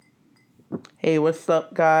Hey, what's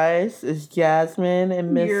up, guys? It's Jasmine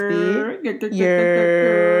and Misty.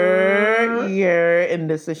 And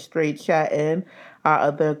this is Straight Chatting. Our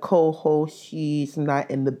other co-host, she's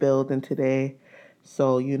not in the building today.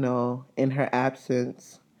 So, in her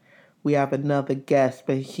absence, we have another guest,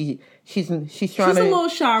 but she's trying to... She's a little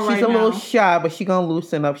shy right now. She's a little shy, but she's gonna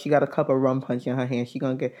loosen up. She got a cup of rum punch in her hand. She's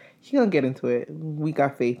gonna get into it. We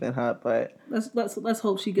got faith in her, but... Let's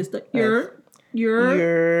hope she gets the She'll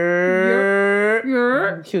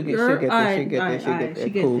get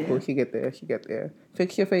there. She get there.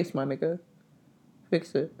 Fix your face, my nigga.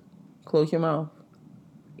 Fix it. Close your mouth.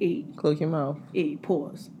 Close your mouth.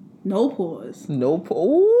 Pause. No pause. No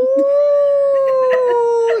pause.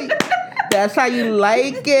 That's how you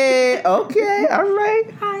like it. Okay, all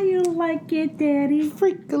right. How you like it, daddy?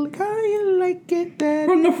 Freakily, how you like it, daddy?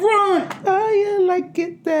 From the front. How you like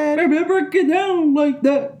it, daddy? Baby, break it down like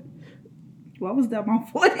that. Why was that my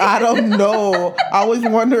voice? I don't know. I was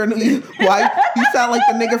wondering why you sound like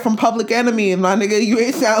the nigga from Public Enemy, and my nigga, you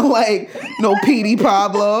ain't sound like no Petey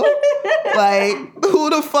Pablo. Like,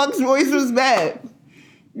 who the fuck's voice was that?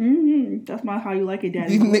 That's my how you like it,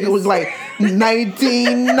 daddy. This nigga was like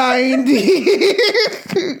 1990.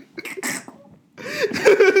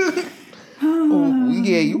 Oh,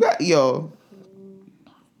 yeah, you got yo,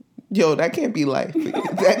 that can't be life.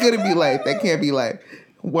 That couldn't be life. That can't be life.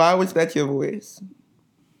 Why was that your voice?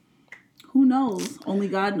 Who knows? Only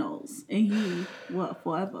God knows. And he will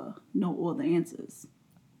forever know all the answers.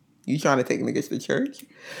 You trying to take niggas to church?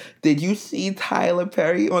 Did you see Tyler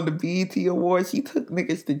Perry on the BET Awards? He took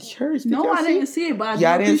niggas to church. I didn't see it, but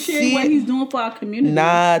I appreciate what he's doing for our community.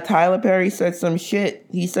 Nah, Tyler Perry said some shit.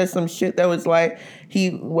 He said some shit that was like,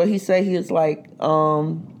 he was like,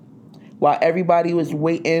 while everybody was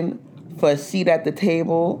waiting for a seat at the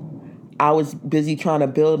table, I was busy trying to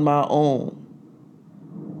build my own.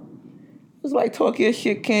 It was like, talk your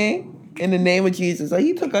shit, King. In the name of Jesus. Like,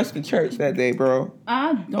 he took us to church that day, bro.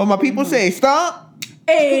 My people say, stop.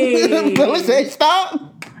 Hey. People say,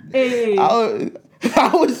 stop. Hey. I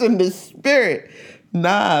was in the spirit.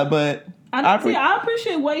 Nah, but... I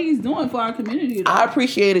appreciate what he's doing for our community, though. I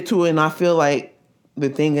appreciate it, too, and I feel like the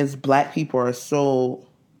thing is, black people are so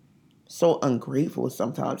ungrateful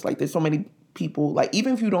sometimes. Like, there's so many people, like,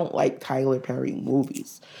 even if you don't like Tyler Perry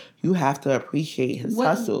movies, you have to appreciate his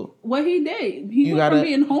hustle. What he did. He went from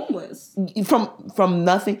being homeless. From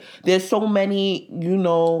nothing. There's so many,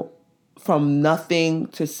 from nothing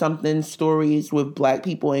to something stories with black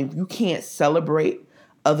people, and you can't celebrate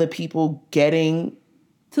other people getting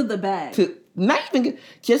to the bag. Not even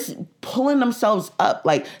just pulling themselves up.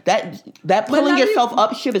 Like that pulling yourself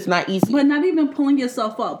up shit is not easy. But not even pulling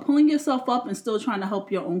yourself up. Pulling yourself up and still trying to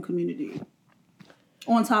help your own community.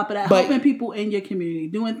 On top of that, helping people in your community,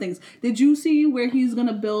 doing things. Did you see where he's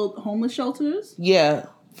gonna build homeless shelters? Yeah,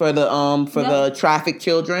 for the trafficked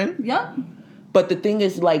children. Yep. But the thing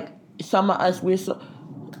is, like, some of us,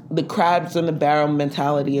 the crabs in the barrel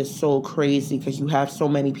mentality is so crazy because you have so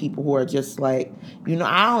many people who are just like, I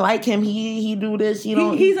don't like him. He do this.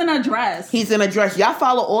 He's in a dress. He's in a dress. Y'all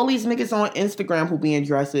follow all these niggas on Instagram who be in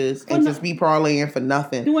dresses and just be parlaying for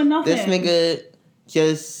nothing. Doing nothing. This nigga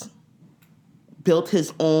just built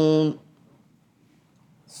his own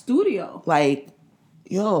studio. Like,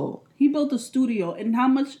 yo. He built a studio. And how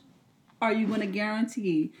much are you going to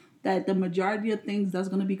guarantee that the majority of things that's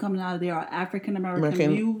going to be coming out of there are African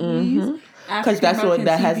American movies? Because that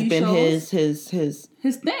has TV been shows. his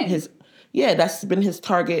thing. That's been his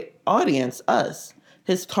target audience, us.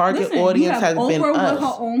 His target audience has Oprah been us. Oprah with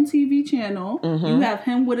her own TV channel. You have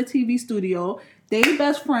him with a TV studio. They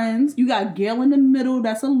best friends. You got Gail in the middle.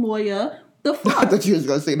 That's a lawyer. The fuck? I thought you was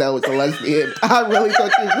gonna say that was a lesbian. I really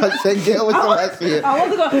thought you was gonna say Gail was a lesbian. I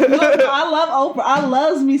wasn't gonna. I love Oprah. I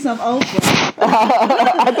loves me some Oprah.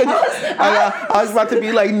 I was about to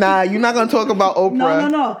be like, nah, you're not gonna talk about Oprah.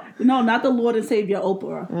 No, not the Lord and Savior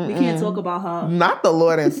Oprah. We can't talk about her. Not the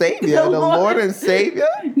Lord and Savior. the Lord and Savior.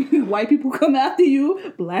 White people come after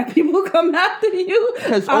you. Black people come after you.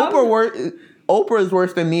 Because Oprah is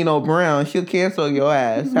worse than Nino Brown. She'll cancel your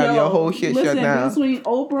ass. Have your whole shit shut down. Between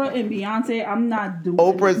Oprah and Beyonce, I'm not doing.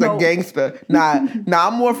 Oprah's a gangster. Nah,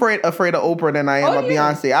 I'm more afraid of Oprah than I am of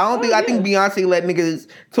Beyonce. I think Beyonce let niggas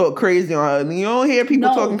talk crazy on her. You don't hear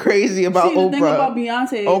people talking crazy about Oprah. The thing about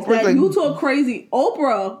Beyonce is that you talk crazy,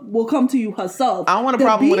 Oprah will come to you herself. I don't want a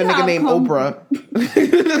problem with a nigga named Oprah.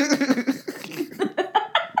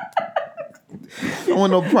 I don't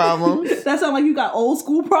want no problems. That sounds like you got old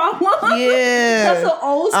school problems. Yeah. That's an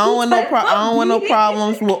old school I don't want no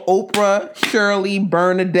problems with Oprah, Shirley,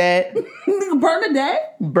 Bernadette.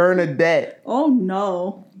 Bernadette? Bernadette. Oh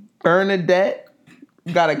no. Bernadette.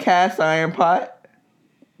 got a cast iron pot.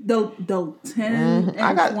 The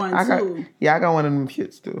 10-inch one too. Yeah, I got one of them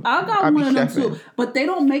shits too. I got one of them too. But they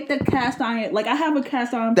don't make the cast iron. Like I have a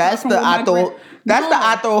cast iron. That's the I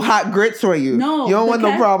throw hot grits on you. No, you don't want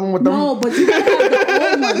no problem with them. No, but you gotta have the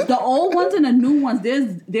old ones. The old ones and the new ones.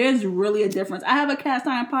 There's really a difference. I have a cast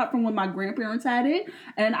iron pot from when my grandparents had it,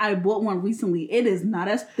 and I bought one recently. It is not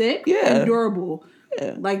as thick and durable.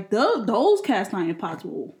 Yeah. Like those cast iron pots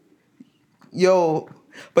will. Yo.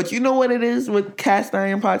 But you know what it is with cast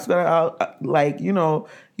iron pots that are out, like, you know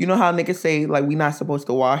how niggas say, like, we not supposed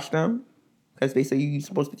to wash them? Because they say you're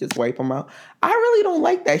supposed to just wipe them out. I really don't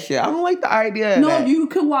like that shit. I don't like the idea of that. No, you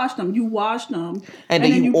can wash them. You wash them. And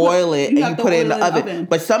then you oil it and you put it in the oven.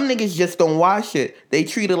 But some niggas just don't wash it. They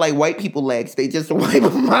treat it like white people legs. They just wipe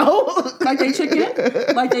them out. Like they chicken?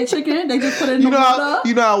 They just put it in the water?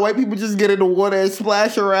 You know how white people just get in the water and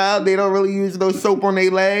splash around? They don't really use no soap on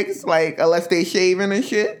their legs, like, unless they shaving and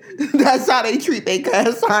shit. That's how they treat their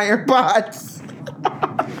cast iron pots.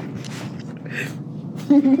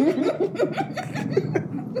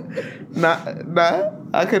 Nah,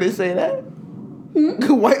 I couldn't say that.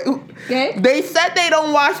 Okay. They said they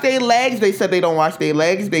don't wash their legs. They said they don't wash their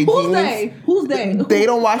legs. They Who's jeans. They? Who's they? They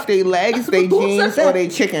don't wash their legs, they jeans, or they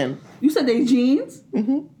chicken. You said they jeans?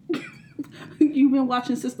 Mm-hmm. You've been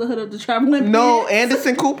watching Sisterhood of the Traveling No, Pants?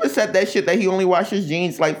 Anderson Cooper said that shit, that he only washes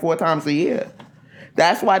jeans like 4 times a year.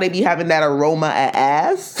 That's why they be having that aroma of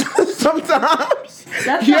ass sometimes.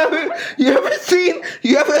 You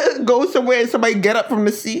ever go somewhere and somebody get up from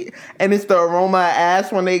the seat and it's the aroma of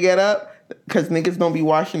ass when they get up? Because niggas don't be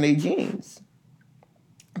washing their jeans.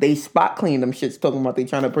 They spot clean them shits talking about they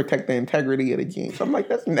trying to protect the integrity of the jeans. I'm like,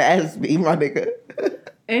 that's nasty, my nigga.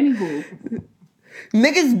 Anywho.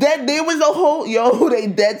 Niggas dead. There was a whole... Yo, they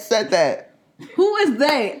dead said that. Who is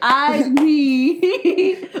they? I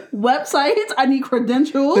need websites. I need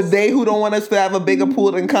credentials. The they who don't want us to have a bigger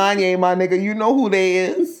pool than Kanye, my nigga. You know who they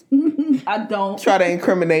is. I don't. Try to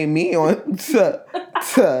incriminate me on...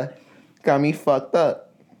 Got me fucked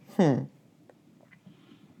up. I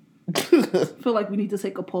feel like we need to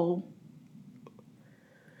take a poll.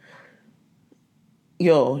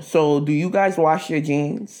 Yo, so do you guys wash your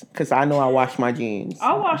jeans? Because I know I wash my jeans.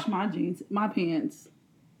 I wash my jeans, my pants.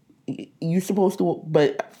 You supposed to,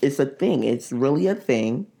 but it's a thing. It's really a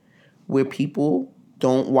thing where people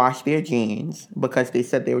don't wash their jeans because they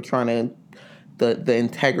said they were trying to the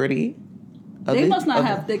integrity. They must not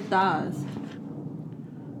have thick thighs.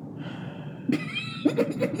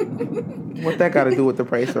 What that got to do with the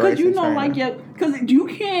price of rice? Because you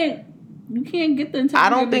can't get the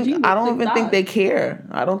integrity. I don't even think they care.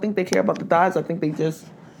 I don't think they care about the thighs. I think they're just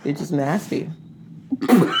nasty.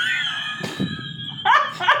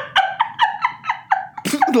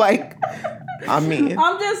 Like, I mean,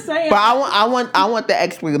 I'm just saying. But I want the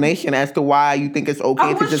explanation as to why you think it's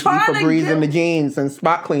okay to just leave Febreze in the jeans and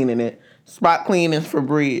spot cleaning it. Spot cleaning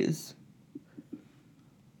Febreze.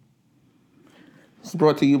 It's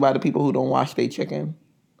brought to you by the people who don't wash their chicken.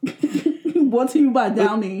 Brought to you by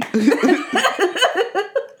Downy.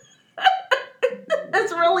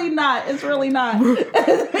 It's really not.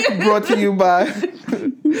 Brought to you by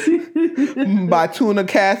tuna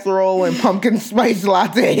casserole and pumpkin spice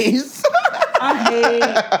lattes.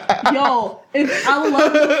 I love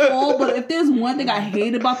the fall, but if there's one thing I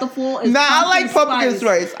hate about the fall, it's I like pumpkin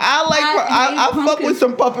spice. I fuck with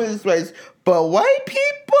some pumpkin spice, but white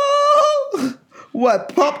people,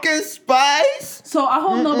 what, pumpkin spice? So I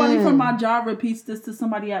hope nobody from my job repeats this to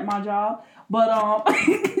somebody at my job. But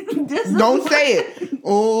don't say it.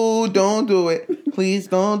 Oh, don't do it. Please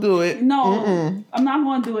don't do it. No, I'm not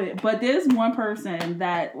going to do it. But there's one person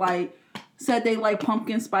that said they like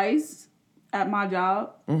pumpkin spice at my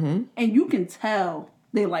job, and you can tell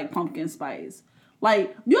they like pumpkin spice.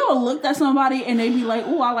 Like, you ever looked at somebody and they be like,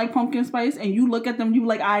 "Oh, I like pumpkin spice," and you look at them, you be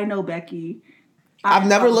like, "I know Becky." I've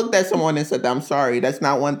never looked at someone and said, "I'm sorry." That's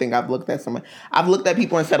not one thing I've looked at someone. I've looked at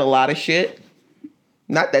people and said a lot of shit.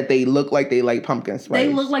 Not that they look like they like pumpkin spice.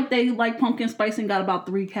 They look like they like pumpkin spice and got about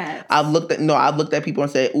 3 cats. I've looked at people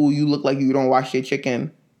and said, "Ooh, you look like you don't wash your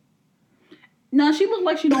chicken." No, she looked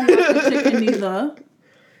like she don't wash the chicken either.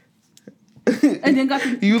 And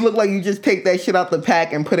then you look like you just take that shit out the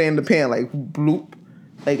pack and put it in the pan, like bloop.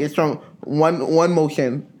 Like it's from one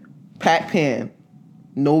motion. Pack pan.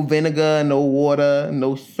 No vinegar, no water,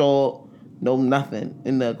 no salt, no nothing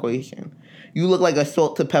in the equation. You look like a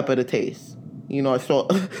salt to pepper to taste. You know,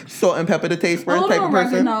 salt and pepper to taste first type of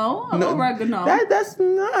person. Oregano. That's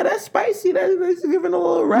spicy. That's giving a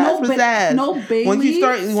little raspberry. No bay when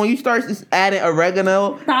you start adding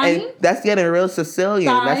oregano, thyme? and that's getting real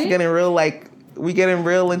Sicilian. Thyme? That's getting real like We getting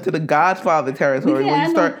real into the Godfather territory. We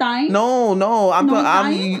can't add no thing. No, I'm the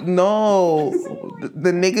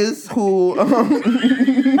niggas who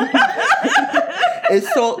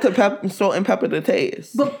it's salt and pepper to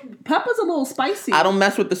taste. But pepper's a little spicy. I don't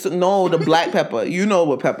mess with the black pepper. You know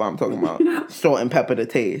what pepper I'm talking about. Salt and pepper to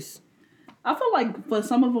taste. I feel like for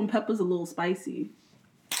some of them, pepper's a little spicy.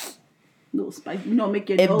 Make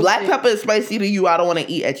your If nose black thick. pepper is spicy to you, I don't want to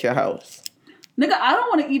eat at your house. Nigga, I don't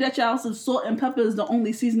want to eat at your house if salt and pepper is the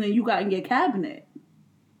only seasoning you got in your cabinet.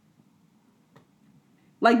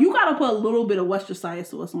 Like, you gotta put a little bit of Worcestershire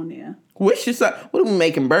sauce on there. Worcestershire? What are we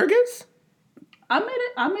making, burgers? I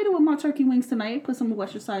made it with my turkey wings tonight. Put some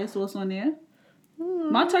Worcestershire sauce on there.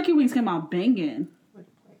 My turkey wings came out banging.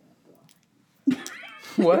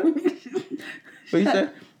 What? What you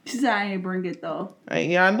said? She said I ain't bring it though.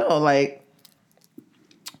 Yeah, I know. Like,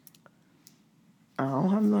 I don't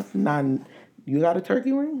have nothing. You got a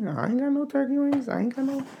turkey wing? I ain't got no turkey wings. I ain't got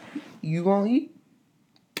no. You gonna eat?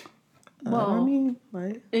 Well,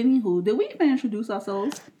 anywho, did we even introduce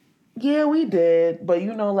ourselves? Yeah, we did. But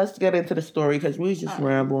let's get into the story because we was just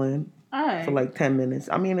rambling for like 10 minutes.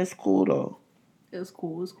 I mean, it's cool though. It's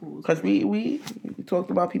cool. Because we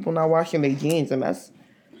talked about people not washing their jeans, and that's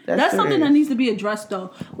something that needs to be addressed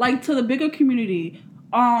though. Like, to the bigger community,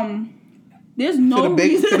 there's no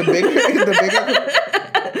reason. To the bigger.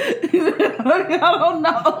 I don't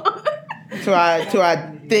know. To our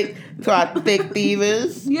thick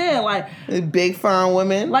thievers. Yeah, like big fine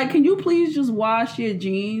women. Like, can you please just wash your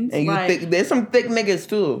jeans? And there's some thick niggas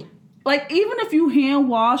too. Like, even if you hand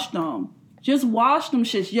wash them, just wash them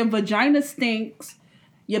shits. Your vagina stinks.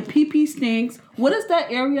 Your pee-pee stinks. What is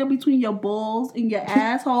that area between your balls and your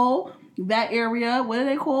asshole? That area, what are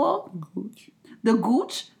they called? Gooch. The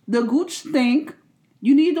gooch. The gooch stink.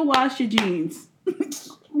 You need to wash your jeans.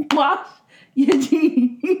 Wash your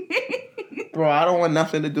jeans. Bro, I don't want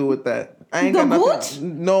nothing to do with that. I ain't the got nothing.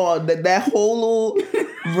 gooch? No, that whole little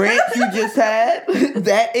rant you just had,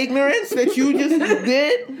 that ignorance that you just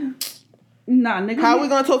did. Nah, nigga. How we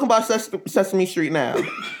gonna talk about Sesame Street now?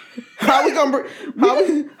 How we gonna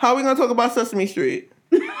talk about Sesame Street?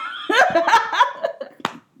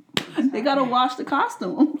 They gotta wash the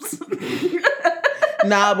costumes.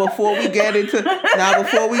 Remember when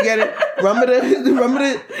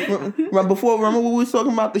we was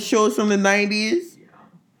talking about the shows from the 90s?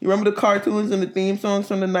 You remember the cartoons and the theme songs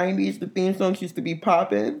from the 90s? The theme songs used to be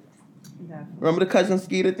popping. Yeah. Remember the Cousin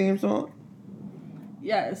Skeeter theme song?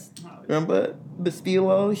 Yes. Remember the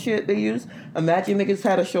Stilo shit they used? Imagine niggas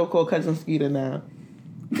had a show called Cousin Skeeter now.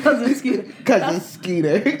 Cousin Skeeter. Cousin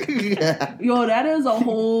Skeeter. Yeah. Yo, that is a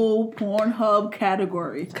whole Pornhub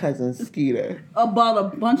category. Cousin Skeeter. About a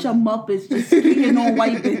bunch of Muppets just skeeting on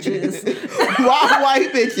white bitches. Why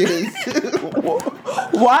white bitches?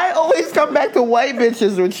 Why always come back to white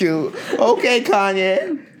bitches with you? Okay,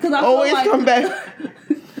 Kanye. Always come back.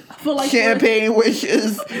 Like champagne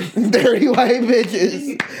wishes, dirty white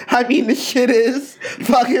bitches. I mean, the shit is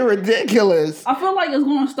fucking ridiculous. I feel like it's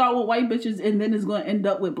going to start with white bitches and then it's going to end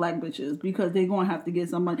up with black bitches because they're going to have to get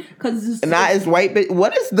some money. It's white bitch.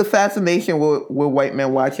 What is the fascination with white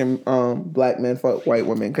men watching black men fuck white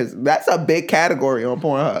women? Because that's a big category on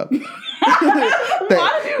Pornhub.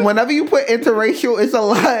 Whenever you put interracial, it's a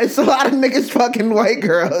lot of niggas fucking white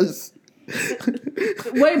girls.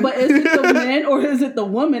 Wait, but is it the man or is it the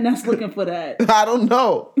woman that's looking for that? I don't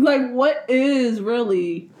know. Like, what is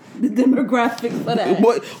really the demographic for that?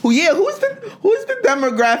 Who's the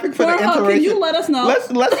demographic for the interracial? Can you let us know? Let's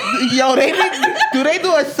do they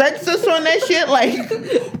do a census on that shit? Like,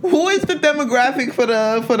 who is the demographic for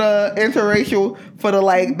the interracial, for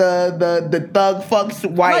the thug fucks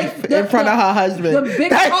wife in front of her husband? The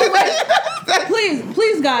big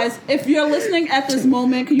Please, guys, if you're listening at this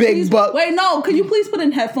moment, can you please can you please put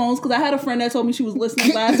in headphones? Because I had a friend that told me she was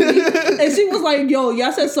listening last week, and she was like, "Yo,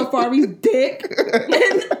 y'all said Safari's dick,"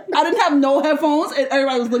 and I didn't have no headphones, and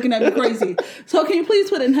everybody was looking at me crazy. So can you please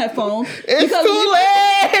put in headphones? It's too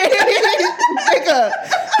late, nigga.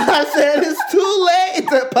 I said it's too late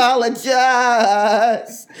to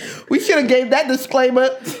apologize. We should have gave that disclaimer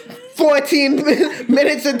 14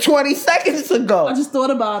 minutes and 20 seconds ago. I just thought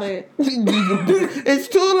about it. It's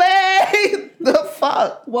too late. The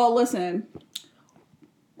fuck? Well, listen.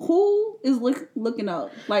 Who is looking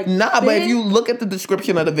up? Like, but if you look at the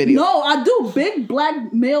description of the video. No, I do. Big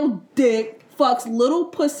black male dick fucks little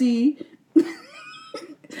pussy.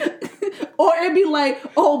 Or it'd be like,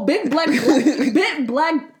 oh, big black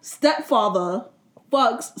stepfather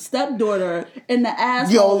fucks stepdaughter in the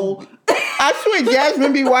asshole. Yo, I swear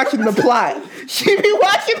Jasmine be watching the plot. She be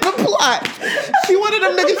watching the plot. She one of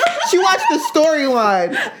them niggas. She watched the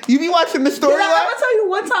storyline. You be watching the Did storyline? I ever tell you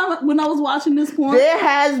one time when I was watching this porn? There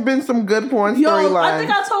has been some good porn Yo, storylines. I think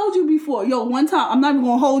I told you before. Yo, one time, I'm not even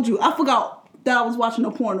gonna hold you. I forgot that I was watching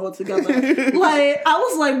a porn altogether. Like, I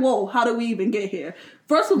was like, whoa, how did we even get here?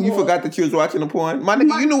 First of all, you forgot that you was watching a porn? My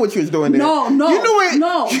nigga, you knew what you was doing there. No. You knew it.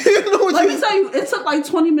 No. You knew what Let you me tell you, it took like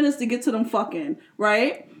 20 minutes to get to them fucking,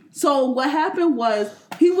 right? So what happened was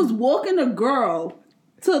he was walking a girl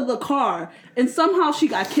to the car and somehow she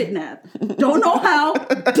got kidnapped. Don't know how,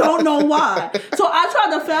 don't know why. So I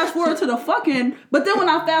tried to fast forward to the fucking, but then when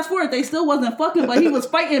I fast forward, they still wasn't fucking, but he was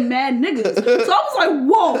fighting mad niggas. So I was like,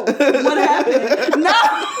 whoa, what happened?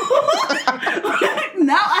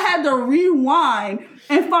 Now I had to rewind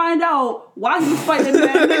and find out why he was fighting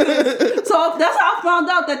mad niggas. So that's how I found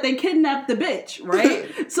out that they kidnapped the bitch,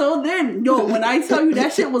 right? So then, yo, when I tell you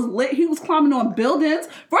that shit was lit, he was climbing on buildings.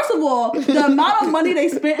 First of all, the amount of money they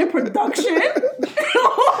spent in production. This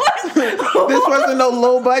wasn't no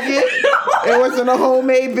low budget. It wasn't a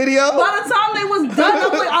homemade video. By the time they was done, I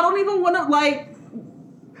was like, I don't even want to, like,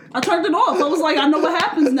 I turned it off. I was like, I know what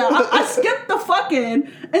happens now. I skipped the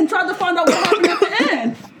fucking and tried to find out what happened at the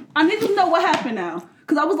end. I need to know what happened now.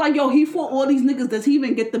 Because I was like, yo, he fought all these niggas. Does he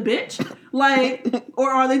even get the bitch? Like, or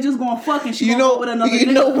are they just going to fuck and she going to go with another nigga?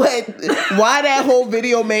 You know what? Why that whole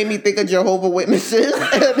video made me think of Jehovah's Witnesses.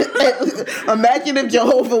 Imagine if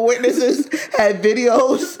Jehovah's Witnesses had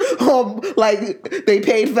videos like they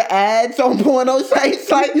paid for ads on porno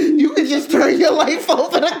sites. Like, you could just turn your life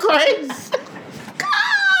over to Christ.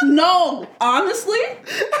 No, honestly,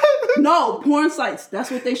 no, porn sites.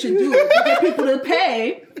 That's what they should do. They get people to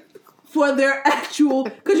pay for their actual,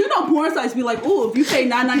 because you know porn sites be like, oh, if you pay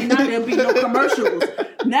 $9.99, there'll be no commercials.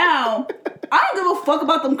 Now, I don't give a fuck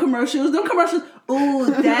about them commercials. Them commercials,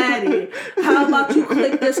 oh, daddy, how about you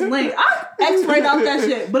click this link? I X-rayed out that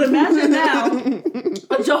shit. But imagine now,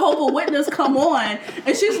 a Jehovah's Witness come on,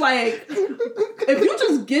 and she's like, if you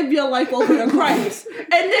just give your life over to Christ,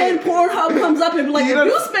 and then Pornhub comes up and be like, if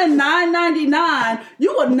you spend $9.99,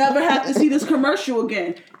 you would never have to see this commercial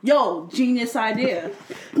again. Yo, genius idea.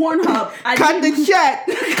 Pornhub. Cut the check.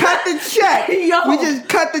 Cut the check. Yo. We just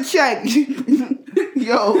cut the check.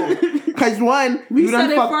 Yo. Because one, we said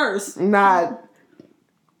it first. Nah.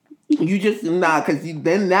 You just, because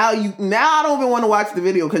now I don't even want to watch the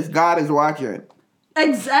video because God is watching.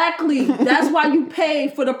 Exactly. That's why you pay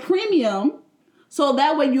for the premium. So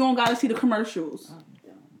that way you don't got to see the commercials.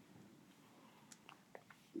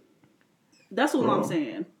 That's what I'm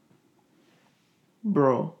saying.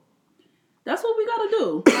 Bro. That's what we got to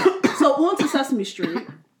do. So on to Sesame Street.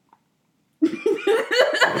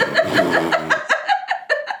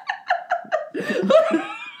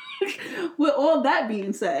 With all that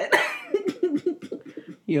being said.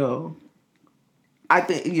 I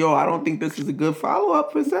don't think this is a good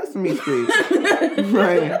follow-up for Sesame Street.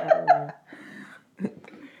 Right.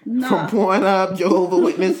 Nah. From Pornhub, Jehovah's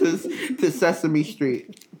Witnesses to Sesame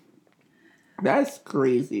Street. That's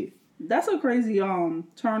crazy. That's a crazy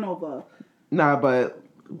turnover. Nah, but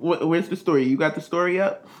where's the story? You got the story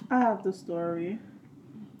up? I have the story.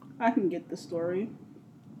 I can get the story.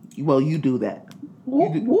 Well, you do that. You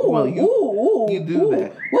do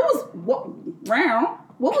that. What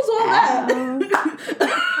was all that?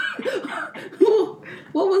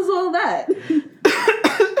 What was all that?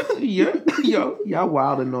 Y'all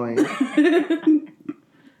wild annoying.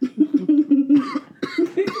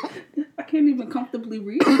 I can't even comfortably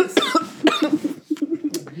read this.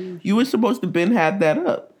 You were supposed to have that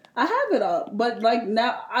up. I have it up, but like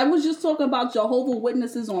now, I was just talking about Jehovah's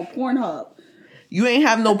Witnesses on Pornhub. You ain't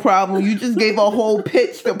have no problem. You just gave a whole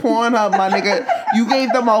pitch to Pornhub, my nigga. You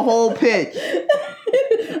gave them a whole pitch.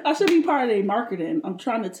 I should be part of their marketing. I'm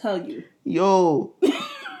trying to tell you. Yo.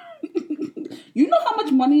 You know how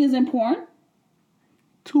much money is in porn?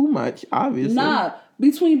 Too much, obviously. Nah.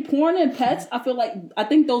 Between porn and pets, I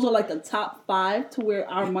think those are like the top 5 to where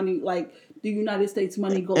our money, like the United States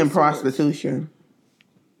money goes. And prostitution.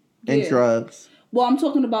 And drugs. Well, I'm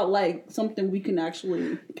talking about like something we can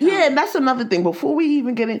actually count. Yeah, that's another thing. Before we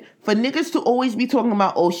even get in, for niggas to always be talking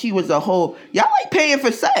about, oh, she was a hoe. Y'all like paying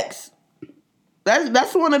for sex.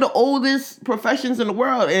 That's one of the oldest professions in the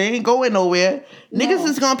world. It ain't going nowhere. No. Niggas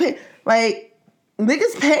is gonna pay. Like,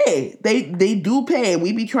 niggas pay. They do pay. And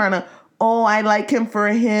we be trying to, oh, I like him for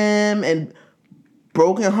him. And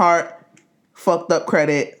broken heart, fucked up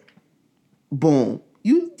credit. Boom.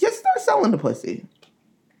 You just start selling the pussy.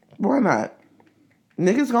 Why not?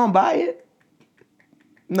 Niggas gonna buy it?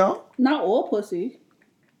 No? Not all pussy.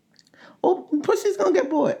 Oh, pussy's gonna get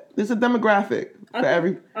bought. There's a demographic.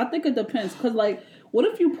 I think it depends. Because, like, what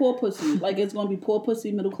if you poor pussy? Like, it's going to be poor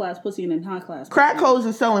pussy, middle class pussy, and then high class pussy. Crack hoes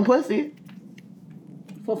are selling pussy.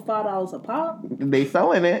 For $5 a pop? They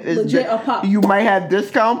selling it. It's Legit a pop. You might have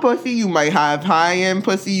discount pussy. You might have high-end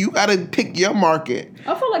pussy. You got to pick your market.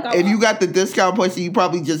 I feel like if you got the discount pussy, you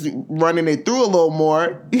probably just running it through a little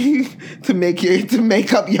more to make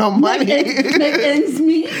up your money. Make ends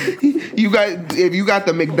meet. If you got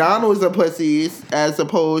the McDonald's of pussies as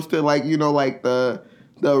opposed to like the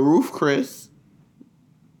Roof Chris.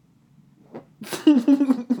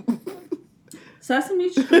 Sesame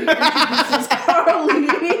Street introduces Carly.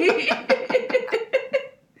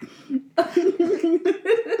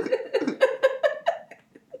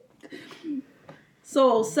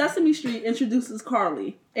 So Sesame Street introduces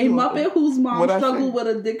Carly, a Muppet whose mom struggled with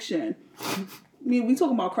addiction. I mean, we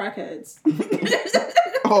talking about crackheads.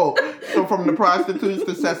 Oh, so from the prostitutes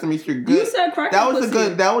to Sesame Street. Good. You said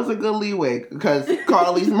crackhead. That was a good leeway because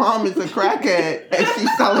Carly's mom is a crackhead and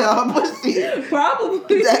she's selling her pussy.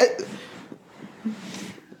 Probably.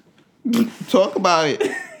 Talk about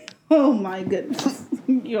it. Oh my goodness.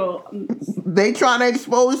 Yo. They trying to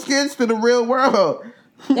expose kids to the real world.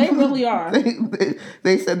 They really are.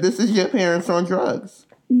 They said this is your parents on drugs.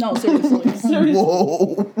 No, seriously.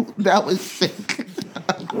 Whoa. That was sick.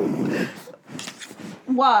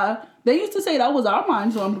 Why? They used to say that was our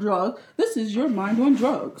minds on drugs. This is your mind on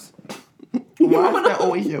drugs. Why is that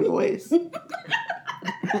always your voice?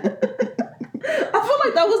 I feel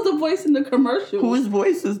like that was the voice in the commercial. Whose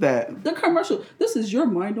voice is that? The commercial. This is your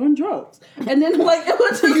mind on drugs. And then like it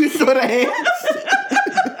was you saw the hands?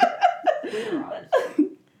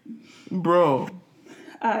 Bro.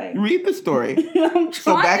 Read the story. I'm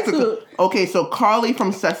trying so Carly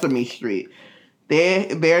from Sesame Street.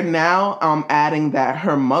 They're now adding that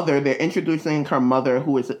her mother, they're introducing her mother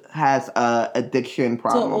who has a addiction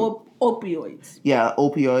problem. So opioids. Yeah,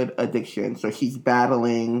 opioid addiction. So she's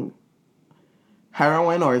battling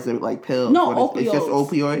heroin, or is it like pills? No, opioids. It's just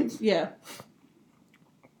opioids? Yeah.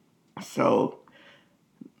 So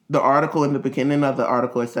the article, in the beginning of the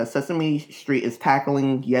article, it says Sesame Street is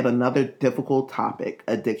tackling yet another difficult topic,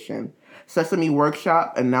 addiction. Sesame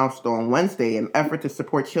Workshop announced on Wednesday an effort to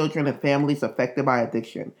support children and families affected by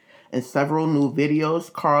addiction. In several new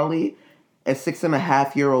videos, Carly, a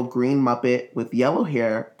 6.5-year-old green Muppet with yellow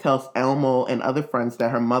hair, tells Elmo and other friends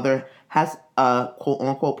that her mother has a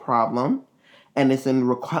quote-unquote problem and is in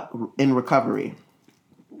recovery.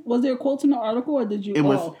 Was there quotes in the article, or did you? It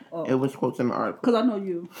was quotes in the article. Because I know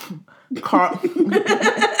you.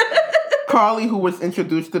 Carly, who was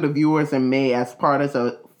introduced to the viewers in May as part of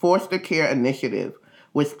a foster care initiative,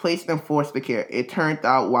 was placed in foster care. It turned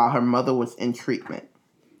out while her mother was in treatment.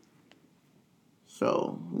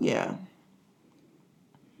 So, yeah.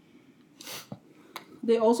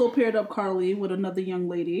 They also paired up Carly with another young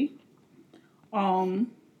lady.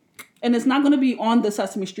 And it's not going to be on the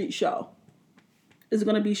Sesame Street show. It's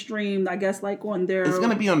going to be streamed, I guess, like on their... It's going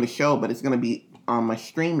to be on the show, but it's going to be a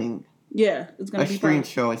streaming. Yeah, it's going to be... A stream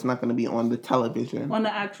show. It's not going to be on the television. On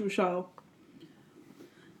the actual show.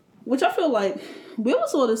 Which I feel like... Where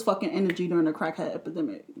was all this fucking energy during the crackhead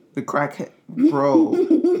epidemic? The crackhead... Bro.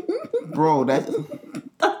 Bro, that's...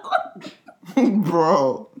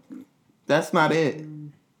 Bro. That's not it.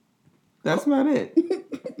 That's not it.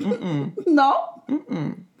 Mm-mm. No?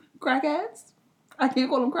 Mm-mm. Crackheads? I can't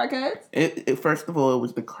call them crackheads? First of all, it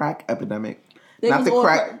was the crack epidemic. Not the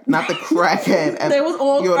crackhead. They was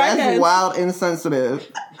all Yo, crackheads. That's wild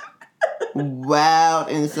insensitive. Wild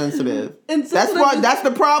insensitive. That's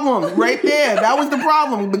the problem right there. That was the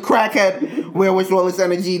problem. The crackhead, where was all this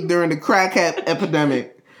energy during the crackhead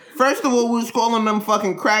epidemic? First of all, we was calling them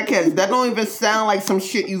fucking crackheads. That don't even sound like some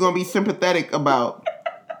shit you gonna be sympathetic about.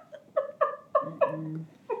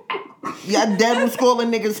 Y'all dead was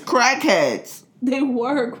calling niggas crackheads. They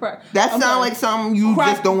were crack. That sound like something you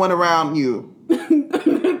just don't want around you.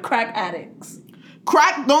 Crack addicts.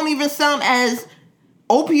 Crack don't even sound as...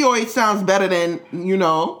 Opioid sounds better than,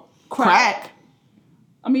 crack.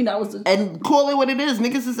 I mean, that was... And call it what it is.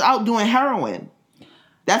 Niggas is out doing heroin.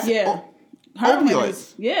 That's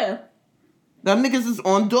opioids. Yeah. Them niggas is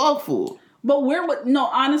on dog food. But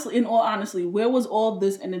honestly, in all honesty, where was all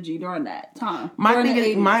this energy during that time? My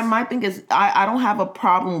thing is, I don't have a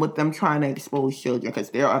problem with them trying to expose children because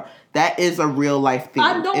that is a real life thing.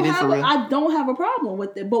 I don't have a problem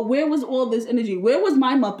with it. But where was all this energy? Where was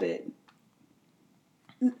my Muppet?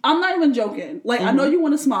 I'm not even joking. Like, I know you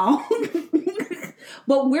want to smile,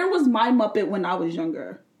 but where was my Muppet when I was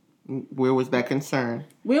younger? Where was that concern?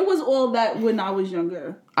 Where was all that when I was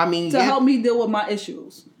younger? I mean, to help me deal with my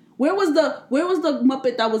issues. Where was the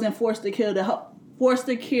Muppet that was in foster care to help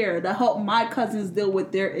foster care to help my cousins deal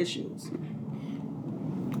with their issues.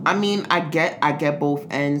 I mean, I get both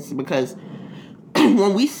ends, because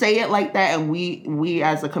when we say it like that, and we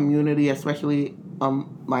as a community, especially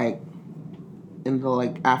like in the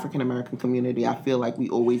like African American community, I feel like we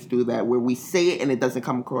always do that, where we say it and it doesn't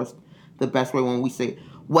come across the best way when we say,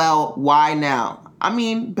 well, why now? I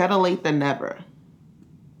mean, better late than never.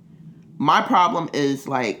 My problem is,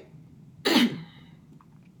 like,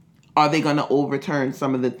 are they going to overturn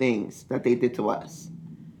some of the things that they did to us?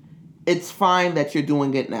 It's fine that you're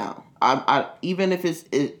doing it now. Even if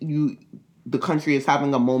the country is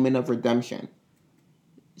having a moment of redemption.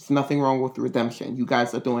 There's nothing wrong with redemption. You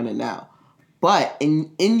guys are doing it now. But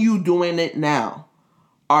in you doing it now,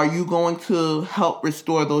 are you going to help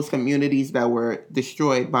restore those communities that were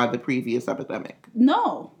destroyed by the previous epidemic?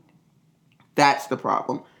 No. That's the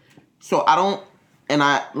problem. So I don't, and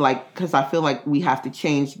I like, because I feel like we have to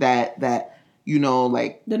change that you know,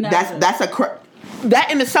 like, that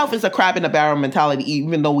in itself is a crab in a barrel mentality,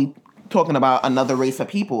 even though we talking about another race of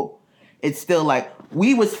people. It's still like,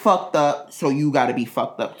 we was fucked up, so you got to be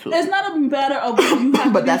fucked up too. It's not a matter of you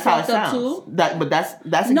have but to that's be how fucked it sounds. up too. But that's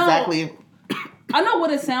exactly. I know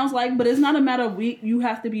what it sounds like, but it's not a matter of you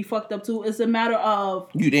have to be fucked up too. It's a matter of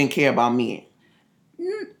you didn't care about me.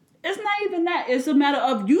 It's not even that. It's a matter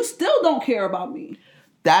of you still don't care about me.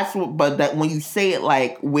 But that when you say it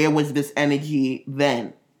like, where was this energy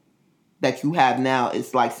then that you have now?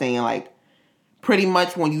 It's like saying, like, pretty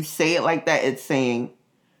much when you say it like that, it's saying,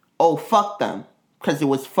 oh, fuck them, because it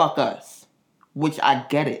was fuck us. Which I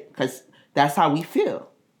get it, because that's how we feel.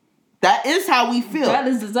 That is how we feel. That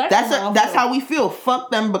is exactly that's how we feel. Fuck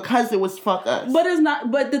them because it was fuck us. But it's not.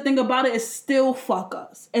 But the thing about it is still fuck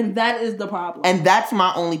us, and that is the problem. And that's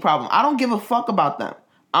my only problem. I don't give a fuck about them.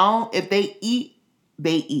 If they eat,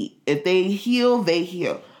 they eat. If they heal, they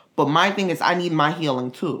heal. But my thing is, I need my healing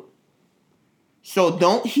too. So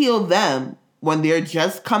don't heal them when they're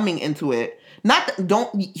just coming into it.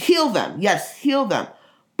 Don't heal them. Yes, heal them.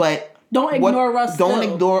 But don't ignore us. Don't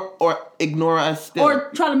ignore us still.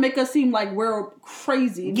 Or try to make us seem like we're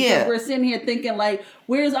crazy. Because we're sitting here thinking, like,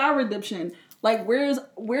 where's our redemption? Like, where's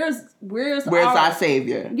our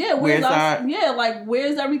savior? Yeah,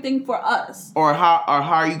 where's everything for us? Or how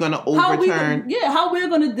are you gonna overturn? How we're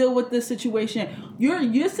gonna deal with this situation?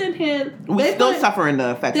 You're sitting here. We're still suffering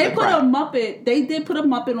the effects. They put a Muppet. They did put a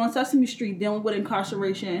Muppet on Sesame Street dealing with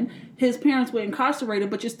incarceration. His parents were incarcerated,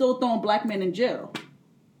 but you're still throwing black men in jail.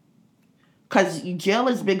 Because jail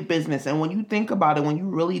is big business, and when you think about it, when you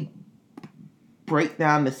really break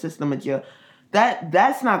down the system of jail,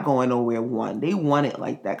 that's not going nowhere. They want it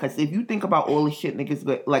like that. Because if you think about all the shit niggas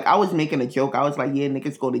go, like, I was making a joke. I was like, yeah,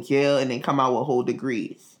 niggas go to jail and they come out with whole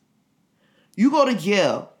degrees. You go to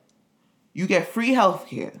jail, you get free health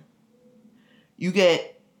care. You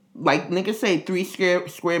get, like niggas say, 3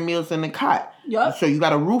 square meals in the cot. Yep. So you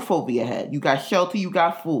got a roof over your head. You got shelter, you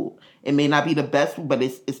got food. It may not be the best, but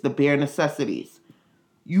it's the bare necessities.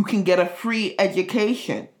 You can get a free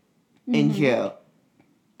education in jail.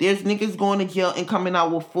 There's niggas going to jail and coming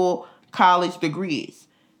out with full college degrees.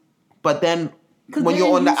 But then when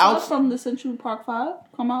you're on the outside from the Central Park 5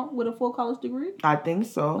 come out with a full college degree? I think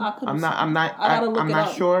so. I'm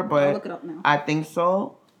not sure, but I'll look it up now. I think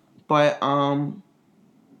so. But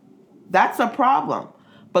that's a problem.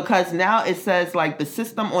 Because now it says, like, the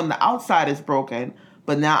system on the outside is broken,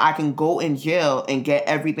 but now I can go in jail and get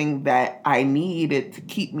everything that I needed to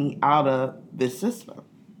keep me out of this system.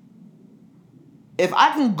 If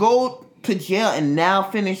I can go to jail and now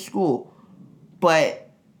finish school,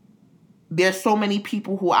 but there's so many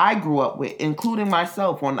people who I grew up with, including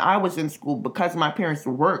myself, when I was in school, because my parents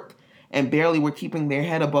worked and barely were keeping their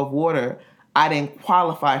head above water, I didn't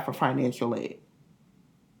qualify for financial aid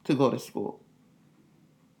to go to school.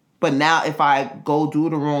 But now if I go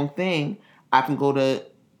do the wrong thing, I can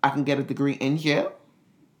get a degree in jail.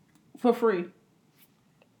 For free.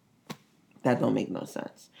 That don't make no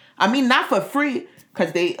sense. I mean, not for free,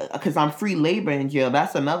 because I'm free labor in jail.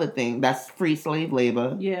 That's another thing. That's free slave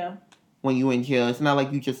labor. Yeah. When you in jail, it's not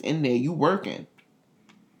like you just in there. You working.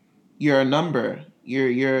 You're a number.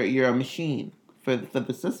 You're a machine for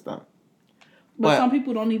the system. But some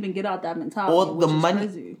people don't even get out that mentality. All the money,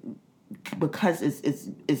 crazy. Because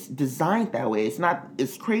it's designed that way.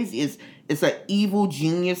 It's crazy. It's an evil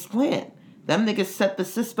genius plan. Them niggas set the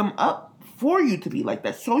system up for you to be like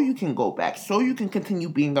that, so you can go back, so you can continue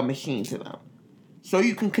being a machine to them, so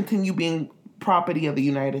you can continue being property of the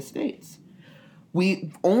United States.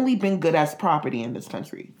 We've only been good as property in this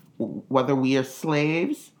country, whether we are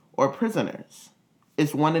slaves or prisoners.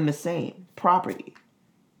 It's one and the same, property.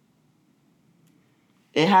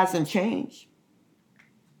 It hasn't changed.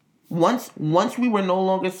 once we were no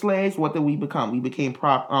longer slaves, what did we become? We became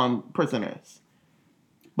prisoners.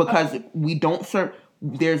 Because we don't serve,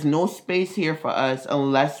 there's no space here for us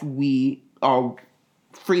unless we are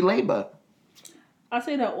free labor. I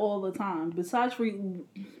say that all the time. Besides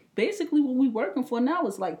basically what we working for now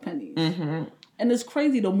is like pennies. Mm-hmm. And it's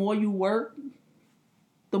crazy. The more you work,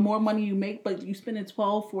 the more money you make, but you spending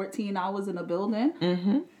 12, 14 hours in a building.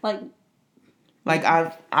 Mm-hmm. Like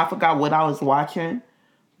I forgot what I was watching,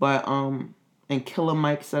 but and Killer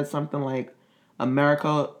Mike said something like,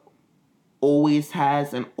 America always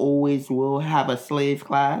has and always will have a slave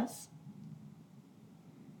class.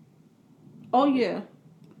 Oh yeah.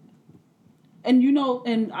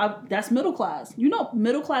 And that's middle class.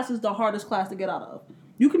 Middle class is the hardest class to get out of.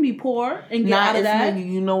 You can be poor and get out of that.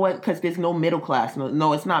 You know what? Because there's no middle class.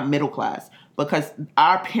 No, it's not middle class. Because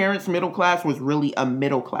our parents' middle class was really a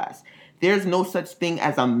middle class. There's no such thing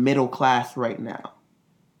as a middle class right now.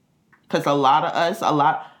 Because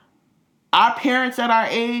our parents at our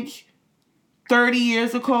age, 30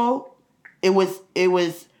 years ago, it was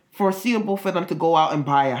foreseeable for them to go out and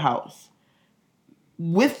buy a house.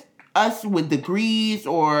 With us with degrees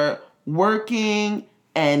or working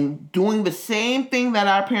and doing the same thing that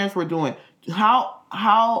our parents were doing,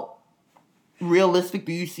 how realistic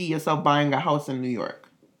do you see yourself buying a house in New York?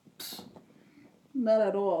 Not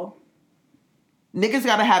at all. Niggas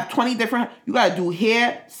gotta have 20 different, you gotta do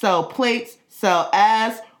hair, sell plates, sell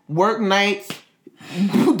ass, work nights,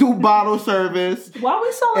 do bottle service. Why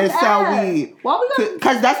we selling and ass? Sell weed. Why we got?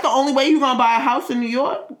 Because that's the only way you're gonna buy a house in New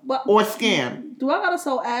York or scam. Do I gotta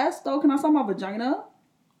sell ass though? Can I sell my vagina?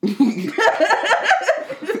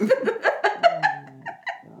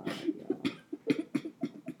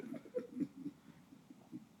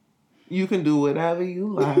 You can do whatever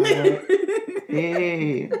you like.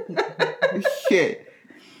 Hey, shit.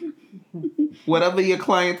 Whatever your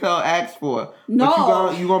clientele asks for. No,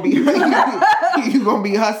 but you gonna be you gonna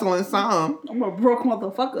be hustling some. I'm a broke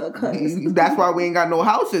motherfucker. Cause that's why we ain't got no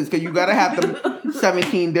houses. Cause you gotta have them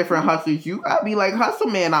 17 different hustles. You gotta be like hustle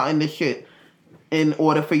man out in this shit in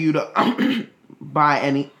order for you to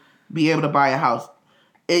be able to buy a house.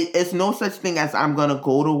 It's no such thing as I'm gonna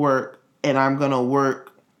go to work and I'm gonna work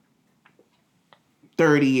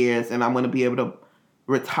 30 years and I'm gonna be able to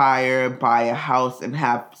retire, buy a house, and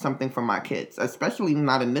have something for my kids. Especially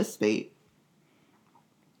not in this state.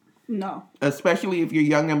 No. Especially if you're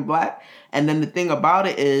young and black. And then the thing about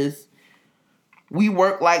it is, we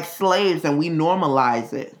work like slaves and we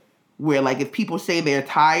normalize it. Where like if people say they're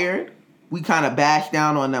tired, we kind of bash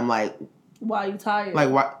down on them like, why you tired? Like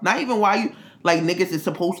why? Not even why you. Like niggas is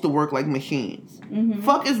supposed to work like machines. Mm-hmm.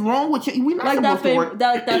 Fuck is wrong with you? We not like supposed to work.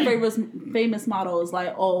 That famous motto is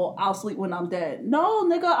like, oh, I'll sleep when I'm dead. No,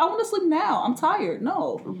 nigga, I want to sleep now. I'm tired.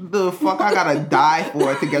 No. The fuck I gotta die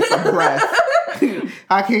for to get some rest.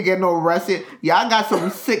 I can't get no rest. Y'all got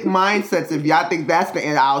some sick mindsets. If y'all think that's the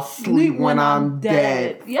end, I'll sleep when I'm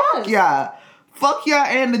dead. Yes. Fuck yeah. Fuck y'all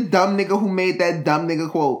and the dumb nigga who made that dumb nigga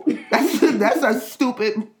quote. That's a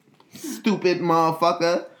stupid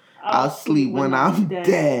motherfucker. I'll sleep when I'm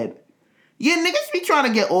dead. Yeah, niggas be trying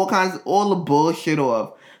to get all the bullshit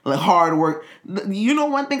off. Like hard work. You know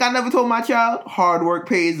one thing I never told my child? Hard work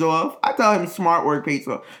pays off. I tell him smart work pays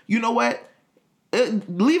off. You know what?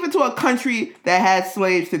 Leave it to a country that has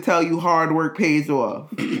slaves to tell you hard work pays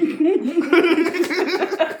off. Niggas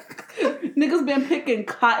been picking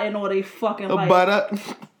cotton all they fucking life. Butter.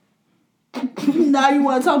 Now you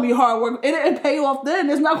want to tell me hard work? It didn't pay off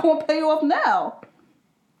then. It's not going to pay off now.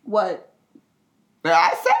 What?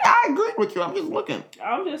 I said I agree with you. I'm just looking.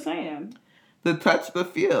 I'm just saying. The touch, the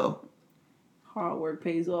feel. Hard work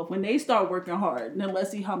pays off. When they start working hard, then let's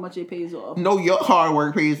see how much it pays off. No, your hard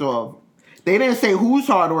work pays off. They didn't say whose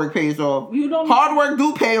hard work pays off. You don't. Hard work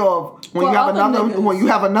do pay off when you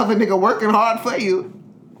have another nigga working hard for you.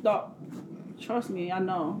 Trust me, I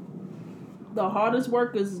know. The hardest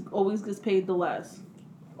work always gets paid the less.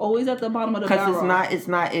 Always at the bottom of the barrel. Because it's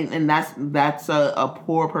not, and that's a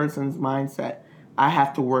poor person's mindset. I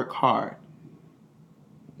have to work hard.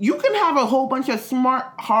 You can have a whole bunch of smart,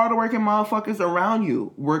 hard-working motherfuckers around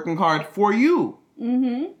you working hard for you.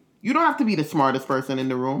 Mm-hmm. You don't have to be the smartest person in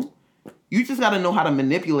the room. You just got to know how to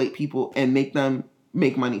manipulate people and make them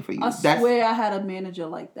make money for you. I swear I had a manager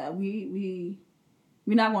like that. We're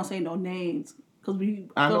not going to say no names. Because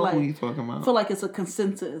I know who you're talking about. I feel like it's a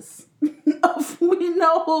consensus. We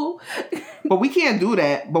know. But we can't do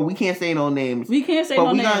that. But we can't say no names. We can't say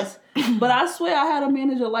no names. But I swear I had a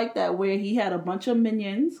manager like that where he had a bunch of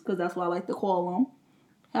minions, because that's what I like to call them.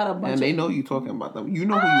 And they know you talking about them. You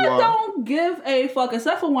know who you are. I don't give a fuck,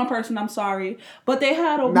 except for one person, I'm sorry. But they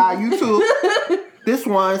had a... Nah, you too. This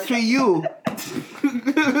one's for you.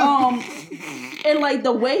 And like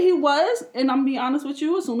the way he was, and I'm being honest with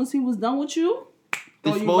you, as soon as he was done with you,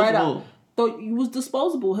 throw you right out. Thought you was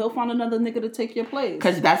disposable. He'll find another nigga to take your place.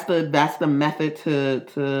 Because that's the method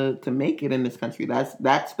to make it in this country.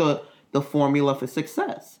 That's the formula for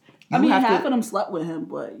success. Half of them slept with him,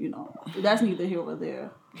 but that's neither here nor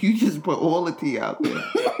there. You just put all the tea out there.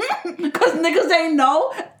 Because niggas ain't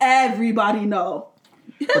know. Everybody know.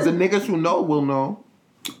 But the niggas who know will know.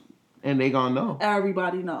 And they gonna know.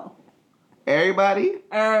 Everybody know. Everybody?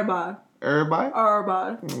 Everybody. Everybody?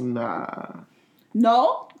 Everybody. Nah.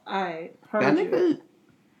 No? Alright. Heard you.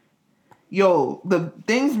 Yo, the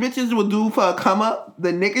things bitches will do for a come up,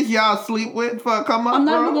 the niggas y'all sleep with for a come up, I'm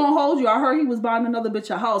not even gonna hold you. I heard he was buying another bitch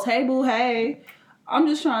a house. Hey, boo, hey. I'm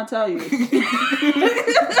just trying to tell you.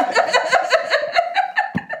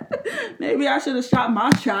 Maybe I should have shot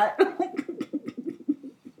my shot.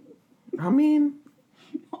 I mean,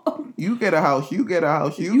 you get a house, you get a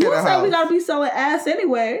house, you get a house. You said we gotta be selling ass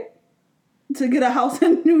anyway to get a house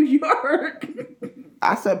in New York.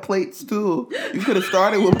 I said plates too. You could have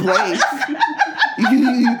started with plates.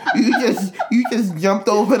 you just jumped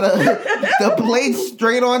over the plates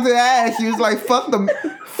straight onto the ass. You was like, fuck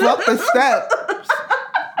the step.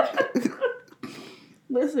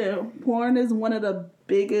 Listen, porn is one of the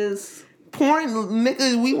biggest. Porn,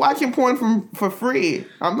 niggas, we watching porn for free.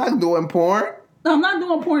 I'm not doing porn. I'm not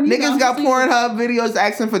doing porn either. Niggas got Pornhub videos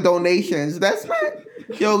asking for donations. That's not.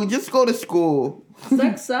 Yo, just go to school.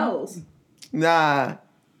 Sex sells. Nah.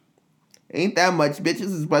 Ain't that much. Bitches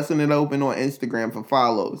is busting it open on Instagram for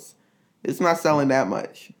follows. It's not selling that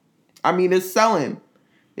much. I mean, it's selling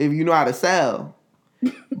if you know how to sell.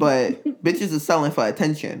 But bitches is selling for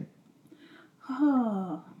attention.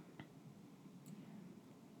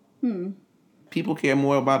 People care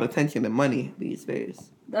more about attention than money these days.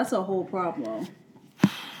 That's a whole problem.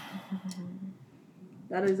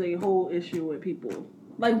 That is a whole issue with people.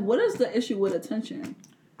 Like, what is the issue with attention?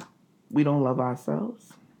 We don't love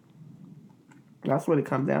ourselves. That's what it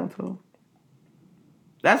comes down to.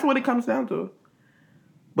 That's what it comes down to.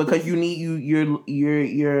 Because you're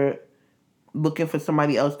looking for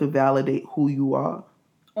somebody else to validate who you are.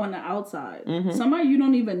 On the outside. Mm-hmm. Somebody you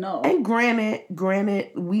don't even know. And granted, I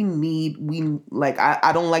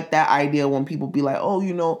don't like that idea when people be like,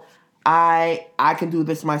 oh, I can do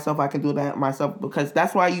this myself, I can do that myself, because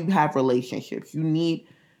that's why you have relationships.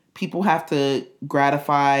 People have to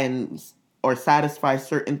gratify or satisfy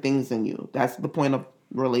certain things in you. That's the point of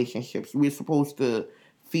relationships. We're supposed to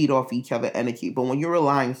feed off each other energy. But when you're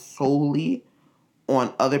relying solely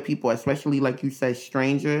on other people, especially like you said,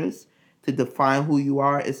 strangers, to define who you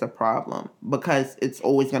are, it's a problem, because it's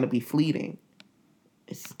always going to be fleeting.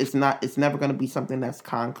 It's never going to be something that's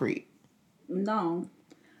concrete. No.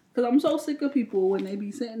 Because I'm so sick of people when they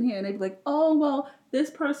be sitting here and they be like, oh, well,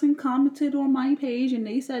 this person commented on my page and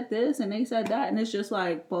they said this and they said that. And it's just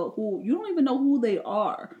like, but who? You don't even know who they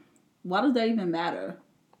are. Why does that even matter?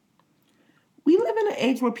 We live in an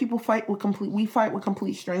age where people fight with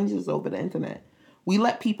complete strangers over the internet. We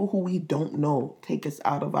let people who we don't know take us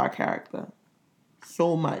out of our character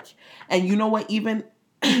so much. And you know what? Even,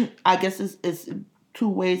 I guess it's two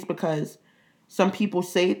ways, because some people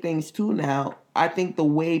say things too now. I think the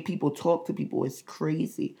way people talk to people is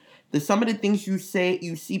crazy. Some of the things you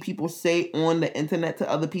see people say on the internet to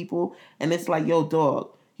other people, and it's like, yo,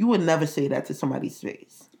 dog, you would never say that to somebody's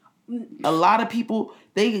face. A lot of people,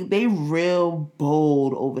 they real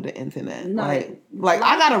bold over the internet. No, like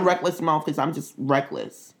I got a reckless mouth because I'm just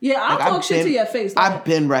reckless. Yeah, I'll talk shit to your face. Like, I've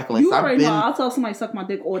been reckless. You already know. I'll tell somebody suck my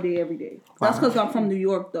dick all day, every day. That's because I'm from New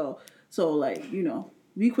York, though. So,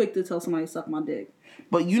 be quick to tell somebody suck my dick.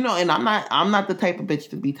 But and I'm not the type of bitch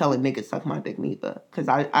to be telling niggas suck my dick neither. Because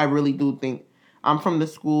I really do think I'm from the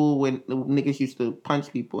school when the niggas used to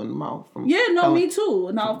punch people in the mouth. Me too.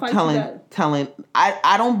 And I'll fight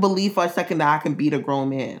I don't believe for a second that I can beat a grown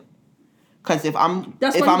man. Because if I'm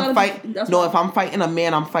fighting a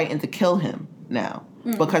man, I'm fighting to kill him now.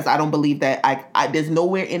 Mm-hmm. Because I don't believe that there's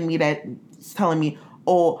nowhere in me that's telling me,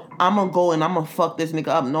 oh, I'm gonna go and I'm gonna fuck this nigga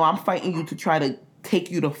up. No, I'm fighting you to try to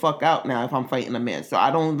take you the fuck out now if I'm fighting a man. So I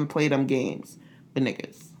don't even play them games with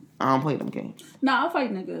niggas. I don't play them games. Nah, I'll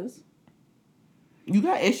fight niggas. You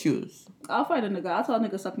got issues. I'll fight a nigga. I'll tell a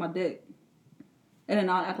nigga suck my dick. And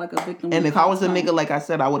then I'll act like a victim. And if I was a nigga, like I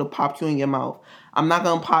said, I would have popped you in your mouth. I'm not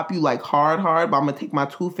going to pop you like hard, but I'm going to take my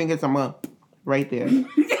 2 fingers, right there.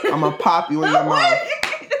 I'm going to pop you in your mouth.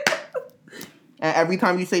 And every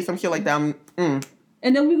time you say some shit like that,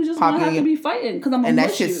 And then we just going to have to be fighting. Because I'm going to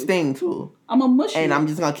mush you. And that shit sting too. I'm going to mush you. And I'm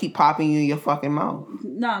just going to keep popping you in your fucking mouth.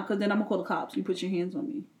 Nah, because then I'm going to call the cops. You put your hands on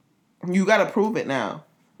me. You gotta prove it now.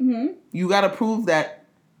 Mm-hmm. You gotta prove that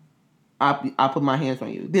I put my hands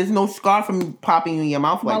on you. There's no scar from popping you in your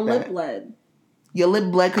mouth like that. My lip bled. Your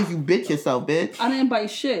lip bled because you bit yourself, bitch. I didn't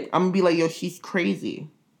bite shit. I'm gonna be like, yo, she's crazy.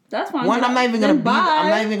 That's fine. One, I'm not even gonna be. I'm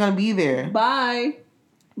not even gonna be there. Bye.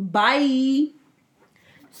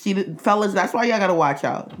 See, fellas, that's why y'all gotta watch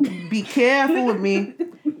out. Be careful with me.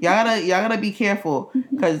 Y'all gotta be careful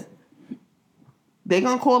because they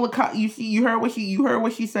gonna call the cop. You heard what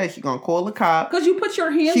she said. She gonna call the cop because you put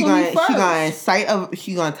your hands on me first.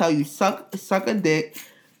 She gonna tell you suck a dick.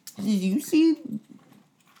 You see.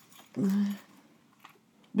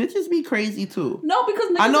 Bitches be crazy too. No, because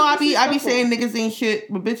niggas I know I be saying niggas ain't shit,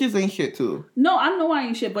 but bitches ain't shit too. No, I know I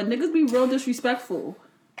ain't shit, but niggas be real disrespectful.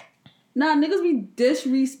 Nah, niggas be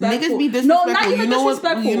disrespectful. Niggas be disrespectful. No, not even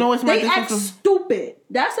disrespectful. You know what's my They act stupid.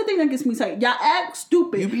 That's the thing that gets me tight. Y'all act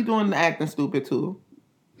stupid. You be doing the acting stupid too.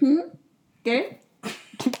 Okay.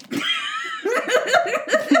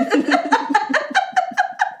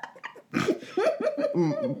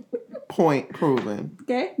 Point proven.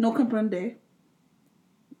 Okay, no comprende.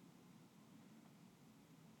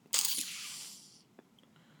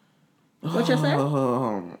 What you say?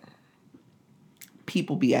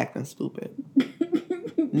 People be acting stupid.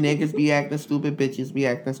 Niggas be acting stupid. Bitches be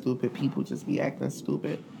acting stupid. People just be acting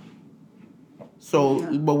stupid. So,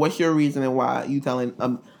 but what's your reasoning why you telling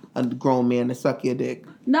a grown man to suck your dick?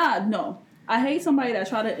 No. I hate somebody that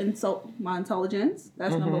try to insult my intelligence.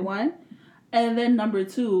 That's number one. And then number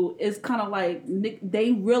two is kind of like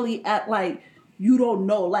they really act like you don't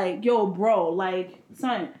know. Like, yo, bro, like,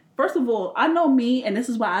 son. First of all, I know me, and this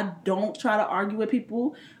is why I don't try to argue with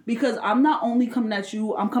people, because I'm not only coming at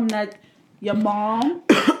you, I'm coming at your mom,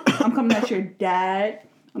 I'm coming at your dad,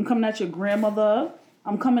 I'm coming at your grandmother,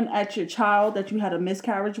 I'm coming at your child that you had a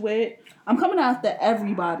miscarriage with. I'm coming after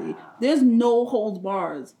everybody. There's no holds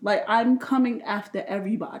bars. Like, I'm coming after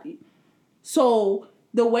everybody. So,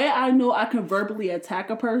 the way I know I can verbally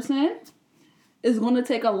attack a person is going to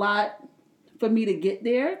take a lot for me to get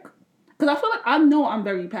there. Because I feel like I know I'm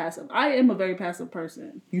very passive. I am a very passive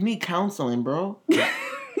person. You need counseling, bro.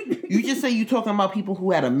 You just say you talking about people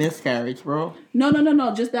who had a miscarriage, bro. No.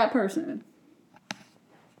 Just that person.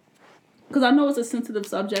 Because I know it's a sensitive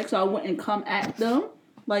subject, so I wouldn't come at them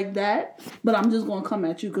like that. But I'm just going to come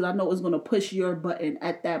at you because I know it's going to push your button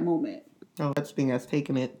at that moment. No such thing as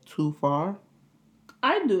taking it too far?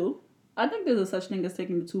 I do. I think there's a such thing as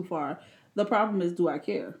taking it too far. The problem is, do I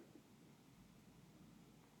care?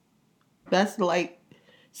 That's like,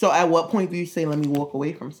 so at what point do you say, let me walk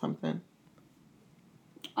away from something?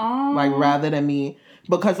 Like, rather than me,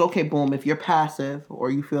 because, okay, boom, if you're passive or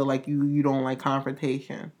you feel like you don't like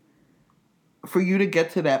confrontation, for you to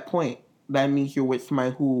get to that point, that means you're with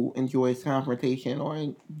somebody who enjoys confrontation or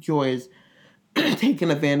enjoys taking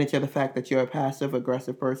advantage of the fact that you're a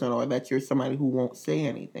passive-aggressive person or that you're somebody who won't say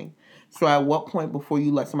anything. So at what point before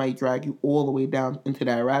you let somebody drag you all the way down into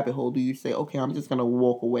that rabbit hole do you say, okay, I'm just going to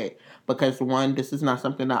walk away? Because one, this is not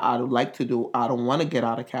something that I would like to do. I don't want to get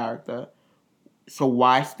out of character. So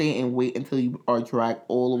why stay and wait until you are dragged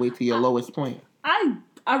all the way to your lowest point? I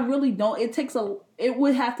really don't. It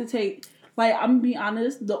would have to take, like, I'm going to be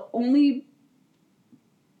honest, the only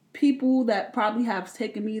people that probably have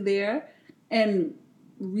taken me there in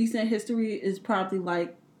recent history is probably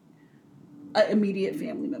like an immediate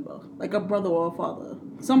family member, like a brother or a father,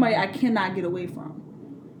 somebody I cannot get away from.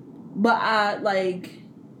 But I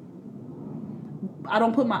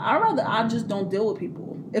just don't deal with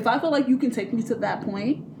people. If I feel like you can take me to that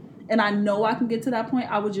point, and I know I can get to that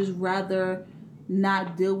point, I would just rather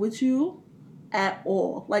not deal with you at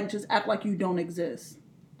all. Like, just act like you don't exist.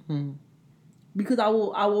 Because I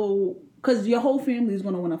will, because your whole family is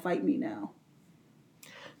going to want to fight me now.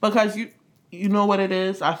 Because you know what it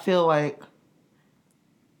is? I feel like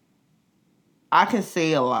I can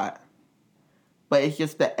say a lot, but it's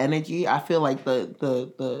just the energy. I feel like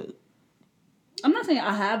the I'm not saying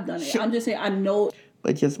I have done it. I'm just saying I know.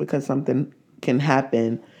 But just because something can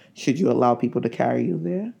happen, should you allow people to carry you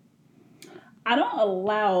there? I don't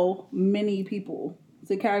allow many people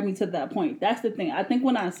to carry me to that point. That's the thing. I think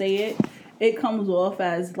when I say it, it comes off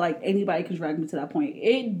as like anybody can drag me to that point.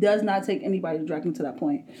 It does not take anybody to drag me to that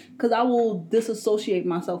point. Because I will disassociate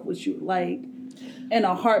myself with you. Like, in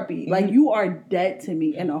a heartbeat. Like, you are dead to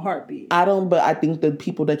me in a heartbeat. But I think the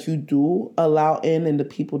people that you do allow in and the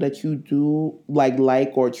people that you do like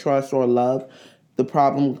or trust or love, the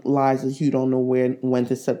problem lies is you don't know when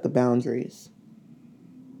to set the boundaries.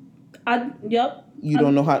 Yep. You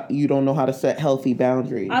don't know how to set healthy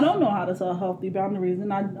boundaries. I don't know how to set healthy boundaries,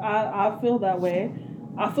 and I feel that way.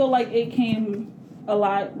 I feel like it came a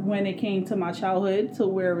lot when it came to my childhood, to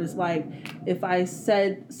where it's like if I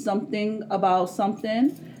said something about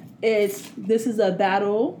something, this is a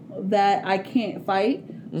battle that I can't fight,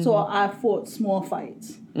 so I fought small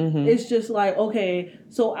fights. It's just like, okay,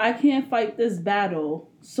 so I can't fight this battle,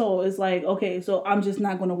 so it's like, okay, so I'm just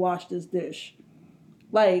not gonna wash this dish.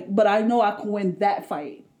 Like, but I know I can win that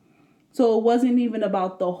fight. So it wasn't even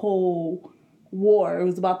about the whole war. It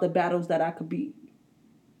was about the battles that I could beat.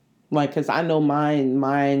 Like, because I know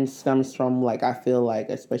mine stems from, like, I feel like,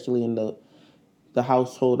 especially in the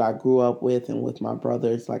household I grew up with and with my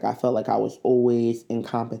brothers, like, I felt like I was always in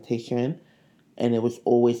competition, and it was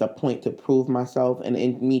always a point to prove myself. And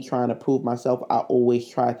in me trying to prove myself, I always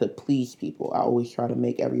try to please people. I always try to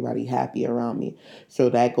make everybody happy around me. So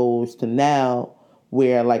that goes to now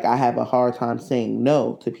where, like, I have a hard time saying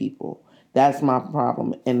no to people. That's my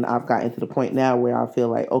problem. And I've gotten to the point now where I feel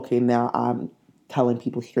like, okay, now I'm telling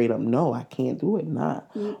people straight up, no, I can't do it, not.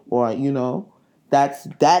 Or,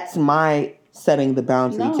 that's my setting the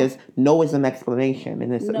boundary. No. Just no is an explanation.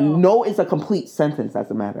 And No. no is a complete sentence, as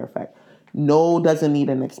a matter of fact. No doesn't need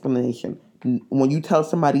an explanation. When you tell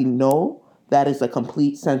somebody no, that is a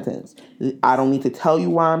complete sentence. I don't need to tell you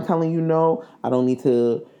why I'm telling you no. I don't need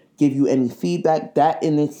to give you any feedback. That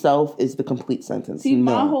in itself is the complete sentence. See,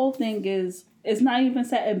 no. my whole thing is, it's not even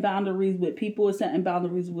setting boundaries with people. It's setting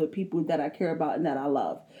boundaries with people that I care about and that I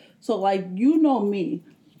love. So, like, you know me.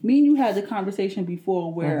 Me and you had the conversation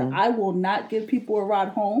before where I will not give people a ride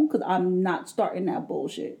home because I'm not starting that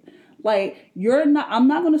bullshit. Like, I'm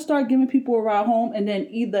not going to start giving people a ride home and then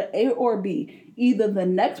either A or B. Either the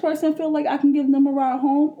next person feel like I can give them a ride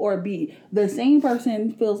home, or B, the same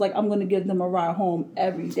person feels like I'm going to give them a ride home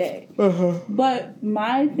every day. But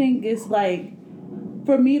my thing is, like,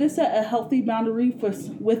 for me to set a healthy boundary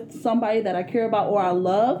with somebody that I care about or I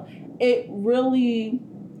love, it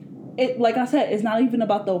like I said, it's not even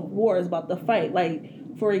about the war, it's about the fight.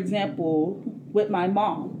 Like, for example, with my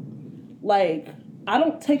mom, like, I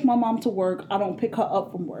don't take my mom to work. I don't pick her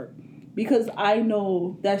up from work because I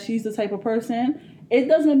know that she's the type of person. It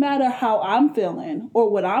doesn't matter how I'm feeling or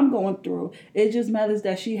what I'm going through. It just matters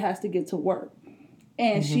that she has to get to work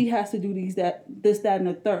and she has to do this, that, and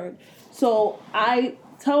the third. So I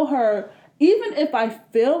tell her, even if I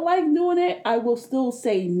feel like doing it, I will still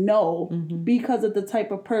say no because of the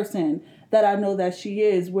type of person that I know that she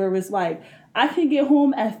is. Where it's like, I can get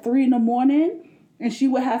home at 3 a.m. and she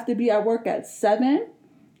would have to be at work at 7,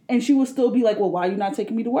 and she would still be like, well, why are you not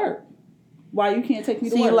taking me to work? Why you can't take me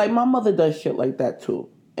to work? See, like, my mother does shit like that too.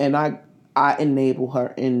 And I enable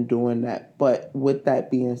her in doing that. But with that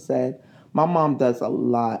being said, my mom does a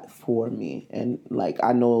lot for me. And, like,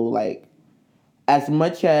 I know, like, as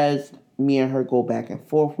much as me and her go back and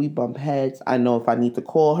forth, we bump heads, I know if I need to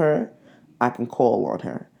call her, I can call on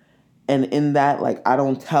her. And in that, like, I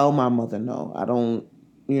don't tell my mother no. I don't,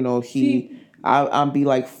 I'll be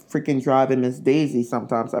like freaking driving Miss Daisy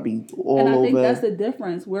sometimes. I'll be all over. And I think that's the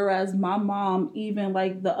difference. Whereas my mom, even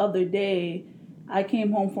like the other day, I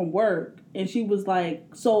came home from work and she was like,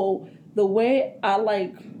 so the way I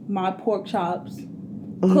like my pork chops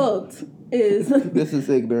cooked is... This is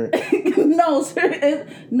ignorant.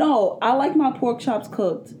 No, I like my pork chops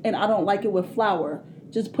cooked and I don't like it with flour.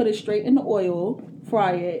 Just put it straight in the oil,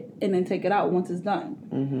 fry it, and then take it out once it's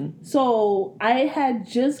done. So I had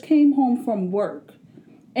just came home from work.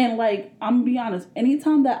 And, like, I'm going to be honest,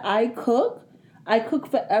 anytime that I cook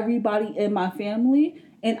for everybody in my family,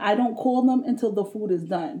 and I don't call them until the food is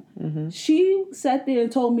done. She sat there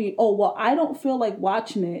and told me, oh, well, I don't feel like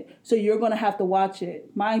watching it, so you're going to have to watch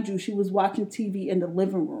it. Mind you, she was watching TV in the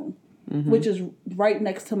living room, which is right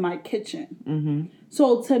next to my kitchen.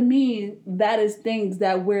 So to me, that is things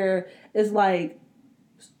that where it's like,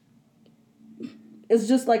 it's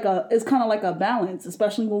just like it's kind of like a balance,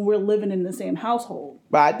 especially when we're living in the same household.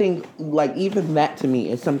 But I think, like, even that to me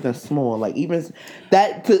is something small. Like, even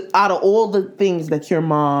that, out of all the things that your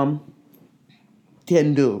mom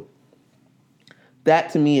can do,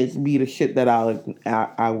 that to me is be the shit that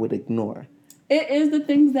I would ignore. It is the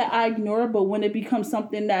things that I ignore, but when it becomes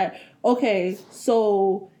something that, okay,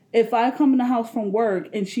 so if I come in the house from work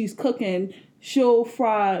and she's cooking, she'll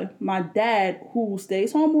fry my dad, who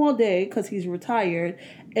stays home all day because he's retired,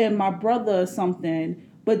 and my brother or something.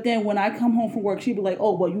 But then when I come home from work, she'll be like,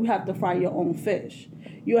 oh, well, you have to fry your own fish.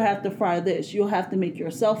 You'll have to fry this. You'll have to make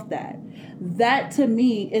yourself that. That, to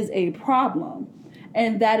me, is a problem.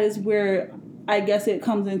 And that is where I guess it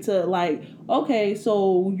comes into, like, okay,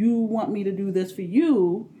 so you want me to do this for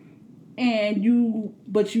you,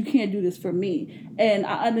 but you can't do this for me. And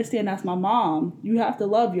I understand that's my mom. You have to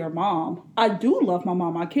love your mom. I do love my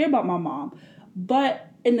mom. I care about my mom.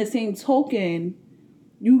 But in the same token,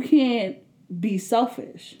 You can't be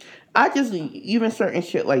selfish. I just, even certain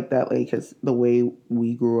shit like that, like, because the way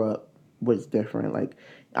we grew up was different. Like,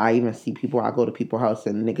 I even see people, I go to people's house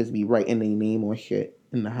and niggas be writing their name on shit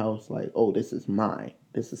in the house, like, oh, this is mine.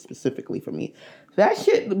 This is specifically for me. That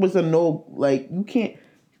shit was a no, like, you can't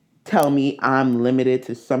tell me I'm limited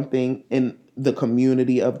to something in the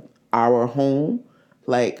community of our home.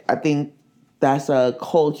 Like, I think that's a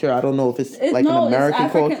culture. I don't know if it's like an American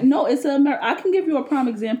culture. No, it's I can give you a prime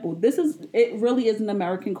example. It really is an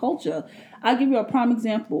American culture. I'll give you a prime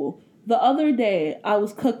example. The other day, I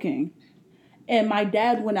was cooking, and my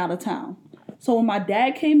dad went out of town. So when my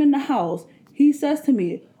dad came in the house, he says to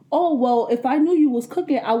me, "Oh, well, if I knew you was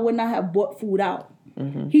cooking, I would not have bought food out."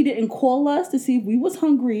 Mm-hmm. He didn't call us to see if we was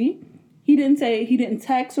hungry. He didn't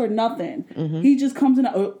text or nothing. Mm-hmm. He just comes in.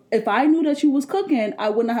 If I knew that you was cooking, I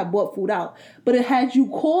would not have bought food out. But had you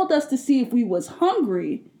called us to see if we was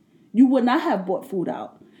hungry, you would not have bought food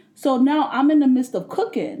out. So now I'm in the midst of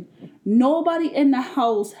cooking. Nobody in the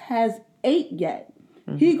house has ate yet.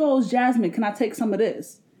 Mm-hmm. He goes, "Jasmine, can I take some of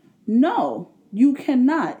this?" No, you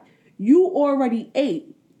cannot. You already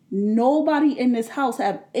ate. Nobody in this house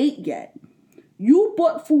have ate yet. You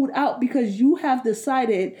bought food out because you have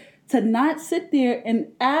decided to not sit there and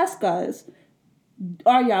ask us,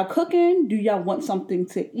 are y'all cooking? Do y'all want something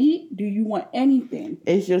to eat? Do you want anything?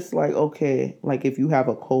 It's just like, okay, like if you have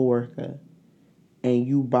a coworker and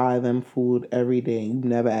you buy them food every day, you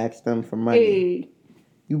never ask them for money. Hey.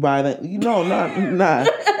 You buy them, not.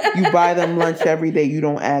 You buy them lunch every day, you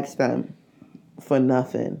don't ask them for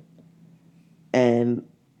nothing. And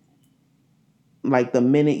like the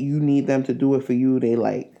minute you need them to do it for you, they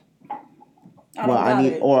like,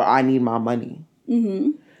 I need my money.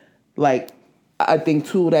 Mm-hmm. Like, I think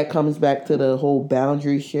too that comes back to the whole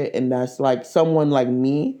boundary shit, and that's like someone like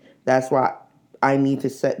me. That's why I need to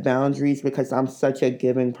set boundaries, because I'm such a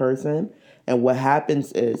giving person. And what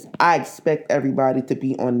happens is I expect everybody to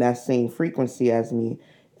be on that same frequency as me,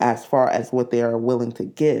 as far as what they are willing to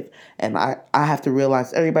give. And I have to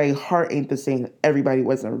realize everybody's heart ain't the same. Everybody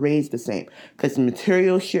wasn't raised the same, because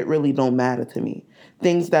material shit really don't matter to me.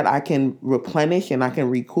 Things that I can replenish and I can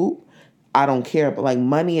recoup, I don't care. But like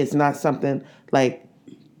money is not something like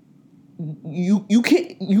you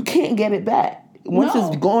can't get it back. Once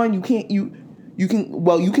it's gone, you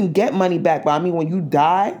can get money back, but I mean when you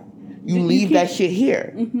die, you leave that shit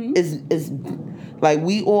here. Mm-hmm. Is like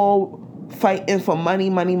we all fighting for money.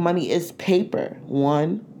 Money is paper.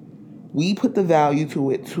 One, we put the value to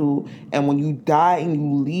it too, and when you die and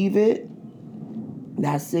you leave it,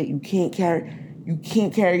 that's it. You can't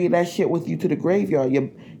carry that shit with you to the graveyard.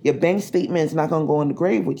 Your bank statement is not gonna go in the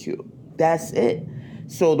grave with you. That's it.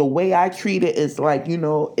 So the way I treat it is like,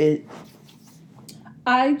 it.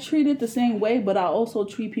 I treat it the same way, but I also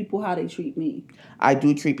treat people how they treat me. I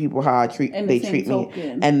do treat people how they treat me,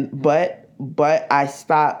 but I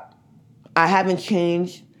stop. I haven't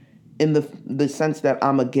changed in the sense that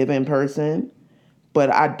I'm a giving person,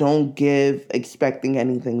 but I don't give expecting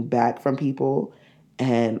anything back from people.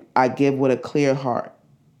 And I give with a clear heart,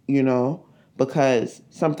 because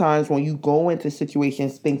sometimes when you go into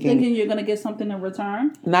situations thinking you're going to get something in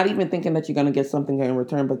return, not even thinking that you're going to get something in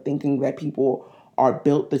return, but thinking that people are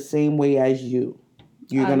built the same way as you,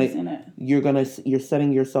 you're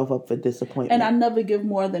setting yourself up for disappointment. And I never give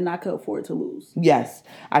more than I could afford to lose. Yes.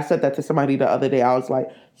 I said that to somebody the other day. I was like,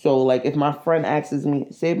 so like if my friend asks me,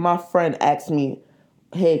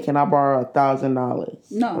 hey, can I borrow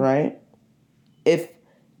 $1,000? No. Right? If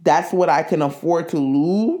that's what I can afford to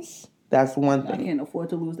lose, that's one thing. I can't afford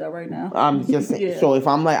to lose that right now. I'm just saying. Yeah. So if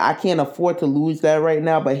I'm like, I can't afford to lose that right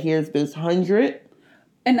now, but here's this 100.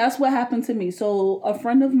 And that's what happened to me. So a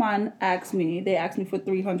friend of mine asked me for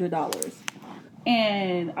 $300.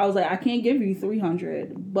 And I was like, I can't give you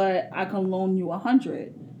 $300, but I can loan you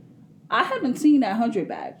 $100. I haven't seen that $100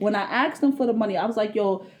 back. When I asked them for the money, I was like,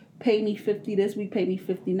 yo, pay me $50 this week, pay me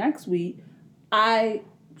 $50 next week. My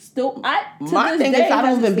thing is I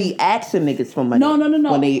don't even be asking niggas for money. No.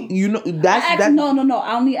 When they, that's no.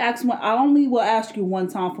 I only will ask you one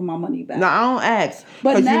time for my money back. No, I don't ask.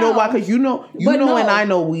 Because you know why? Because and I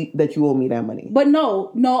know that you owe me that money. But no,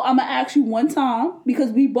 I'm gonna ask you one time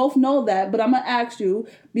because we both know that. But I'm gonna ask you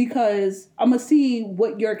because I'm gonna see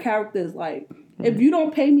what your character is like. Mm-hmm. If you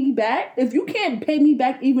don't pay me back, if you can't pay me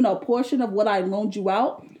back even a portion of what I loaned you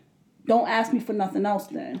out, don't ask me for nothing else.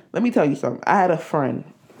 Then let me tell you something. I had a friend.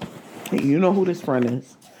 You know who this friend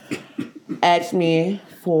is. Asked me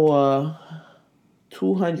for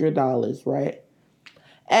 $200, right?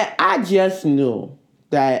 And I just knew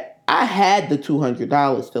that I had the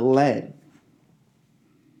 $200 to lend.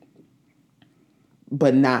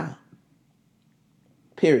 But nah.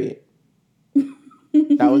 Period.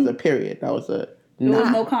 That was a period. That was a nah. There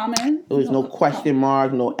was no comment? There was no question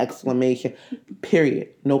mark, no exclamation. Period.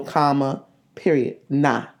 No comma. Period.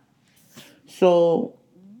 Nah. So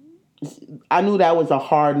I knew that was a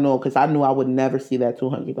hard no because I knew I would never see that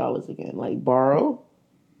 $200 again. Like, borrow?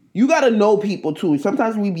 You got to know people, too.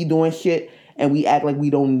 Sometimes we be doing shit and we act like we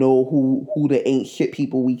don't know who the ain't shit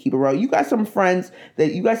people we keep around. You got some friends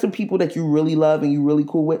you got some people that you really love and you really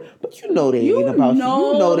cool with, but you know they ain't about shit.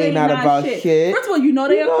 You know they not about shit. First of all, you know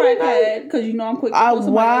they a crackhead because you know I'm quick to call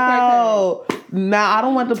somebody a crackhead. Nah, I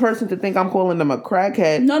don't want the person to think I'm calling them a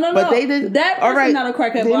crackhead. No. But they did. That person's right, not a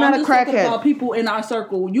crackhead. They're not I'm a just crackhead. talking about people in our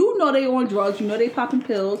circle. You know they on drugs. You know they popping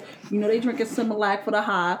pills. You know they drinking Similac for the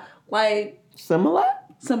high. Like Similac.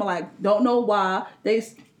 Don't know why. They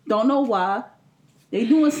don't know why. They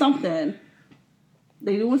doing something.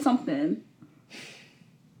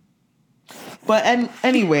 But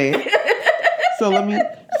anyway, so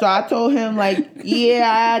I told him like,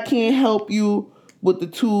 yeah, I can't help you with the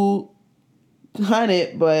 $200,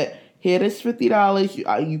 but here this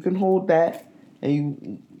 $50. You can hold that,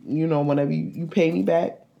 and you know whenever you pay me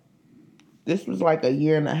back. This was like a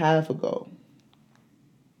year and a half ago.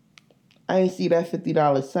 I ain't see that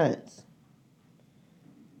 $50 since.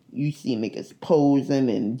 You see niggas posing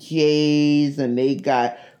in J's and they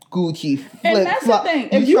got Gucci flip flops. And that's the thing.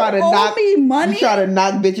 If you owe me money, you try to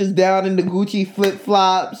knock bitches down in the Gucci flip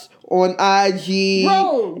flops on IG,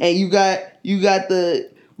 bro. And you got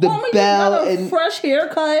the homie bell got a and fresh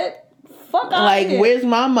haircut. Fuck out like, here. where's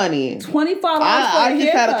my money? $25. I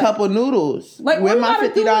just had a couple noodles. Like, where's my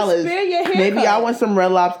 $50? Maybe I want want some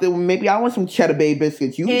Red Lobster. Maybe I want some Cheddar Bay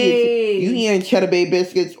biscuits. You eating Cheddar Bay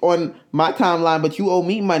biscuits on my timeline, but you owe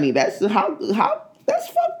me money. That's how that's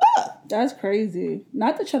fucked up. That's crazy.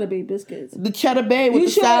 Not the Cheddar Bay biscuits. The Cheddar Bay with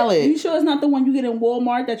the salad. You sure it's not the one you get in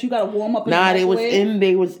Walmart that you gotta warm up? They was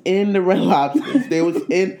in the Red Lobsters. They was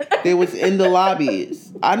in the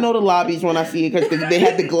lobbies. I know the lobbies when I see it because they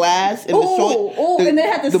had the glass and and they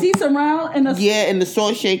had the seats around and and the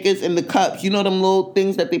salt shakers and the cups. You know them little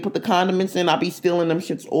things that they put the condiments in. I be stealing them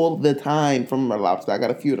shits all the time from Red Lobster. I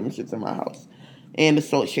got a few of them shits in my house, and the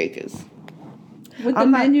salt shakers. With the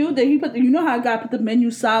menu, then he put you know how I gotta put the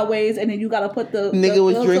menu sideways, and then you gotta put the nigga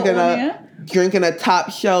was drinking a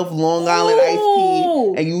top shelf Long Island iced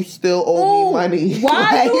tea, and you still owe me money.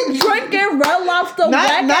 Why you drinking Red Lobster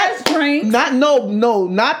whack ass drinks? Not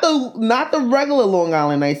the regular Long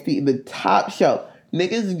Island iced tea, the top shelf.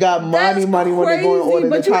 Niggas got money when they go and order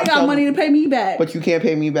but the you top ain't got shelf. money to pay me back. But you can't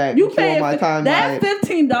pay me back. You pay my time. That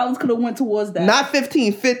 $15 could have went towards that. Not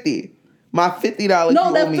 $15.50. My $50.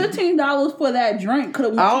 No, that $15 for that drink could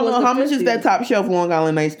have went. I don't know how much $50. is that top shelf Long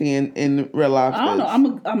Island iced tea in Red Lobster. I don't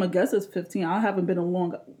know. I'm a guess it's $15. I haven't been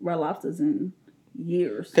on Red Lobsters in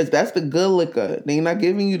years. Because that's the good liquor. They not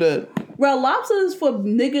giving you the Red Lobsters for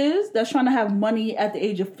niggas that's trying to have money at the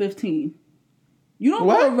age of 15. You don't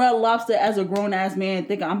go to Red Lobster as a grown ass man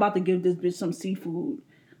thinking I'm about to give this bitch some seafood,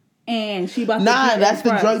 and she about to that's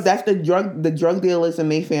the drug. That's the drug dealers and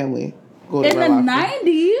their family. In the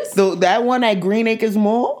 90s. So that one at Green Acres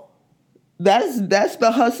Mall, that's the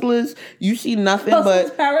Hustlers. You see nothing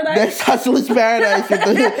but Paradise? That's Hustlers Paradise with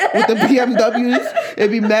the BMWs.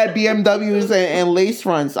 It'd be mad BMWs and lace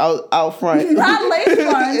fronts out front. Not lace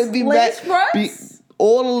fronts. It'd be lace fronts.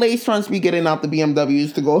 All the lace fronts be getting out the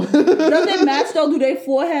BMWs to go. Does it match though? Do they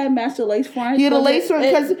forehead match the lace fronts? Yeah, the lace front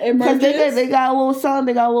because they got a little something,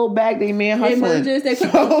 they got a little bag, they man hustling.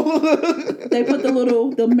 They put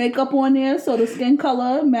the makeup on there so the skin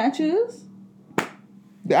color matches.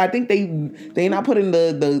 I think they not putting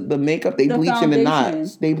the makeup. They bleaching the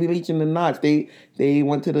knots. They bleaching the knots. They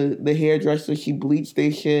went to the hairdresser. She bleached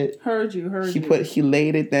their shit. Heard you. She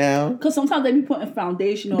laid it down. Cause sometimes they be putting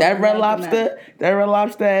foundation on that Red Lobster. That Red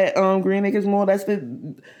Lobster at Green Acres Mall. That's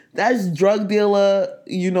drug dealer.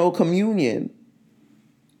 Communion.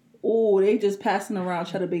 Oh, they just passing around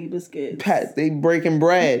Cheddar Bay biscuits. They breaking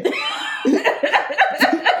bread.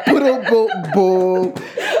 Put a boom.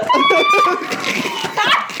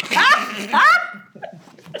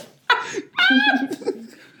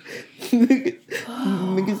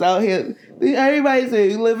 Niggas out here. Everybody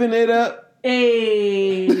say living it up.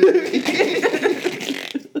 Hey.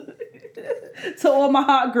 So all my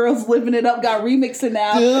hot girls living it up got remixing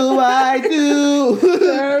now. Do I do?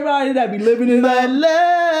 Everybody that be living it my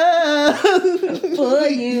up. love for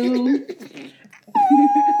you.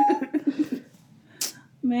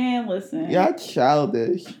 Man, listen. Y'all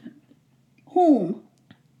childish. Whom?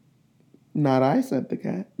 Not I sent the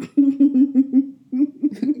cat.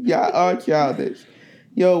 Y'all are childish.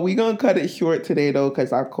 Yo, we gonna cut it short today though,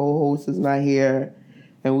 cause our co-host is not here.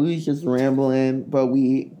 and we was just rambling, but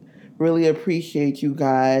we really appreciate you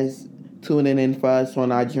guys tuning in for us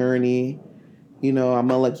on our journey. You know, I'm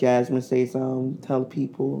gonna let Jasmine say something. Tell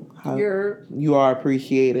people how you are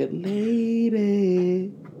appreciated,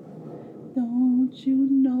 lady. Don't you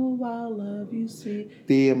know I love you, sweet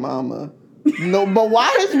dear mama. No, but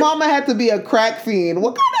why his mama had to be a crack fiend?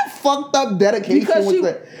 What kind of fucked up dedication was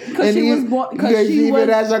that? Because she was born. Because she even was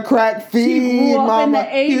as a crack fiend, she grew up mama.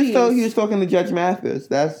 in the 80s. He was talking to Judge Mathis.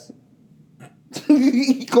 That's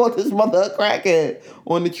he called his mother a crackhead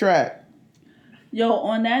on the track. Yo,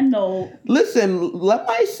 on that note, listen. Let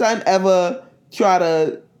my son ever try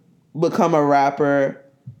to become a rapper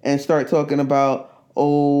and start talking about,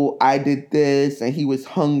 oh, I did this and he was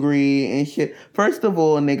hungry and shit. First of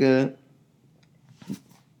all, nigga.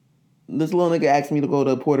 This little nigga asked me to go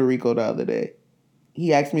to Puerto Rico the other day.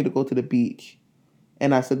 He asked me to go to the beach.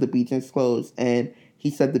 And I said the beach is closed. And he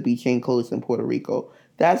said the beach ain't closed in Puerto Rico.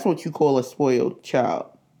 That's what you call a spoiled child.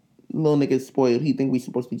 Little nigga's spoiled. He think we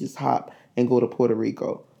supposed to just hop and go to Puerto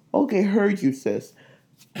Rico. Okay, heard you, sis.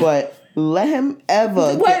 But let him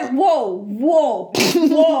ever... Whoa.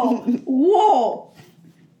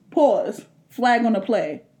 Pause. Flag on the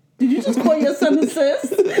play. Did you just call your son a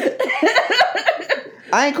sis?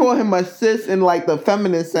 I ain't call him a sis in like the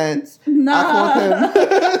feminine sense. Nah. I called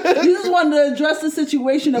him. You just wanted to address the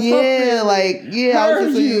situation appropriately. I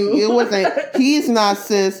was just it wasn't. He's not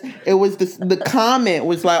sis. It was the comment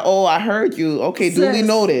was like, oh, I heard you. Okay, sis. Duly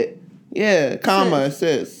noted. Yeah, comma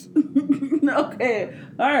sis. Okay.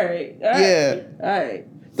 All right. Yeah. All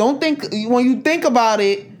right. Don't think when you think about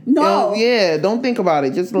it. No. Don't think about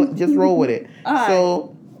it. Just roll with it. All right.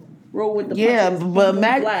 So. Roll with the punches. But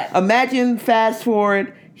imagine fast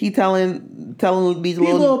forward, he telling these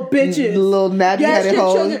little bitches, little nappy headed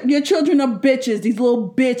hoes. Your children are bitches. These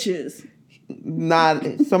little bitches. Nah,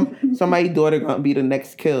 somebody's daughter gonna be the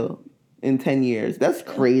next kill in 10 years. That's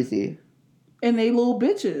crazy. And they little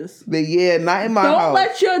bitches. Not in my house. Don't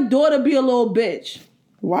let your daughter be a little bitch.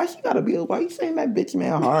 Why she gotta be? Why you saying that bitch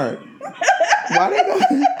man hard? Why they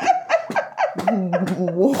gotta?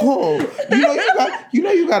 Whoa!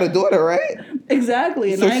 You got a daughter, right?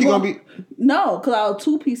 Exactly. So she gonna be no, cause I'll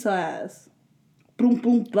two-piece her ass. Boom,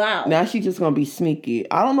 boom, blow. Now she just gonna be sneaky.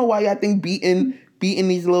 I don't know why y'all think beating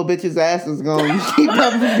these little bitches' asses gonna keep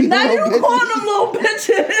up beating now little you bitches. call them little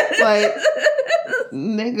bitches. Like,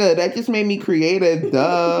 nigga, that just made me creative.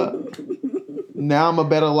 Duh. Now I'm a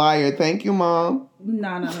better liar. Thank you, mom.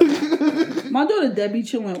 Nah. My daughter Debbie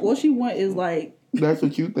chilling. All she want is like. That's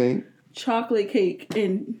what you think. Chocolate cake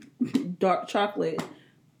and dark chocolate,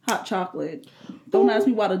 hot chocolate. Don't ask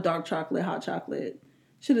me why the dark chocolate, hot chocolate.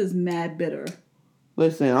 Shit is mad bitter.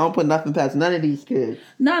 Listen, I don't put nothing past none of these kids.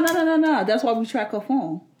 Nah. That's why we track her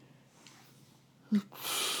phone.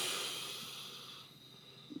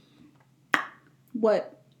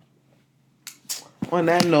 What? On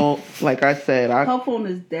that note, like I said, her phone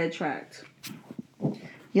is dead tracked.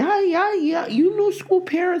 Yeah. You new school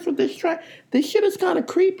parents with this track. This shit is kind of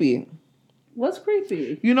creepy. What's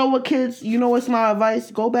creepy? You know what, kids? You know what's my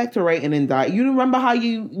advice? Go back to writing in diary. You remember how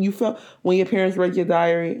you felt when your parents read your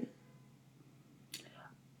diary?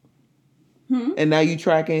 And now you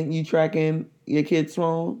tracking your kid's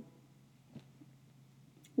phone?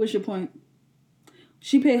 What's your point?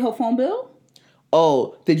 She paid her phone bill?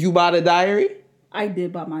 Oh, did you buy the diary? I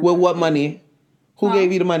did buy my With what money? Who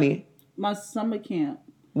gave you the money? My summer camp.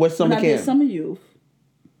 What summer camp? I did summer youth.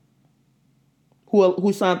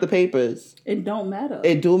 Who signed the papers? It don't matter.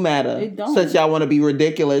 It do matter. It don't. Since y'all want to be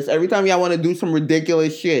ridiculous. Every time y'all want to do some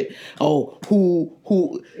ridiculous shit. Oh,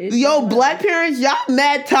 who? Yo, black parents, y'all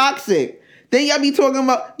mad toxic. Then y'all be talking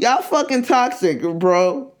about, y'all fucking toxic,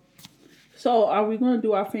 bro. So, are we going to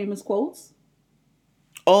do our famous quotes?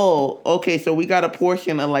 Oh, okay. So we got a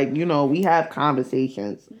portion of we have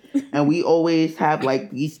conversations. And we always have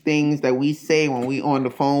these things that we say when we on the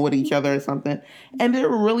phone with each other or something. And they're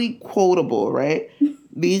really quotable, right?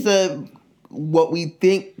 These are what we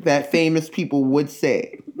think that famous people would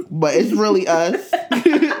say. But it's really us.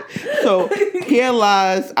 So here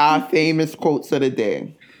lies our famous quotes of the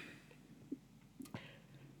day.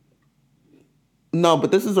 No,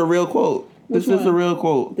 but this is a real quote. This is a real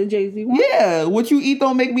quote. The Jay-Z one? Yeah. What you eat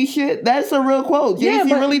don't make me shit. That's a real quote.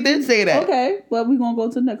 Jay-Z really did say that. Okay. Well, we're going to go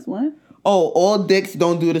to the next one. Oh, all dicks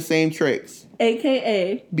don't do the same tricks.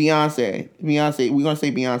 AKA. Beyonce. We're going to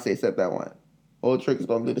say Beyonce said that one. All tricks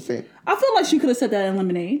don't do the same. I feel like she could have said that in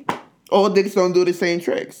Lemonade. All dicks don't do the same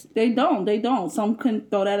tricks. They don't. Some can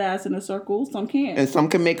throw that ass in a circle. Some can't. And some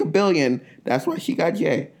can make $1 billion. That's why she got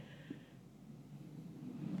Jay.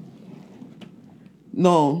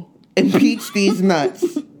 No. Impeach these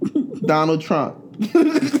nuts. Donald Trump.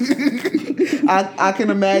 I can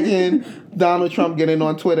imagine Donald Trump getting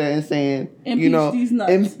on Twitter and saying, Impeach these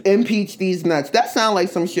nuts. Impeach these nuts. That sounds like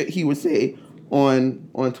some shit he would say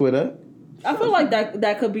on Twitter. I feel like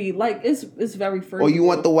that could be like it's very free. Or you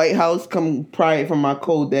want the White House? Come pry it from my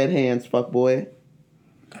cold dead hands, fuck boy.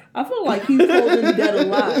 I feel like he's holding dead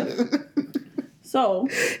alive. So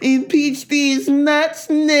impeach these nuts,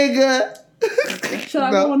 nigga. Should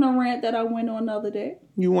I go on a rant that I went on the other day?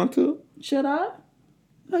 You want to? Should I?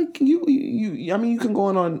 Like you I mean, you can go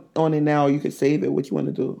on it now. Or you can save it. What you want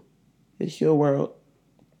to do? It's your world.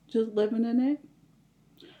 Just living in it.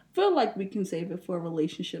 Feel like we can save it for a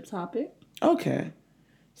relationship topic. Okay.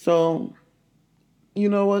 So, you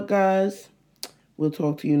know what, guys? We'll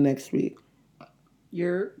talk to you next week.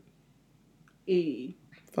 You're a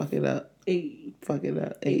fuck it up. Fuck it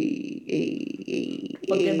up.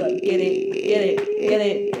 Fuck it up. Get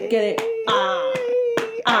it.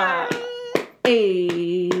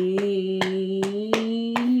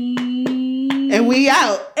 And we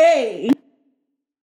out.